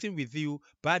connecting with you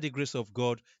by the grace of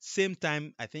God. Same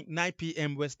time, I think 9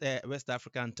 p.m. West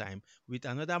African time, with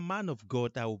another man of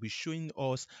God that will be showing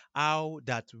us how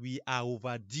that we are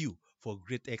overdue for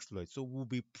great exploits. So we'll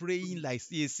be praying like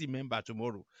CAC member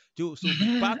tomorrow. So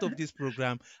be part of this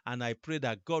program, and I pray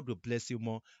that God will bless you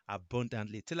more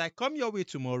abundantly. Till I come your way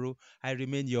tomorrow, I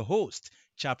remain your host,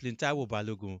 Chaplain Taiwo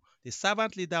Balogun, the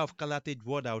servant leader of Calatage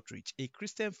World Outreach, a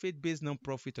Christian faith-based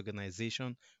non-profit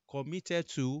organization committed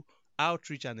to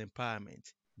outreach and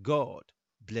empowerment. God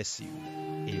bless you.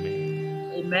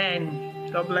 Amen.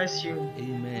 Amen. God bless you.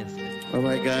 Amen. All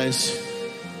right, guys.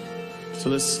 So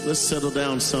let's settle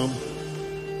down some.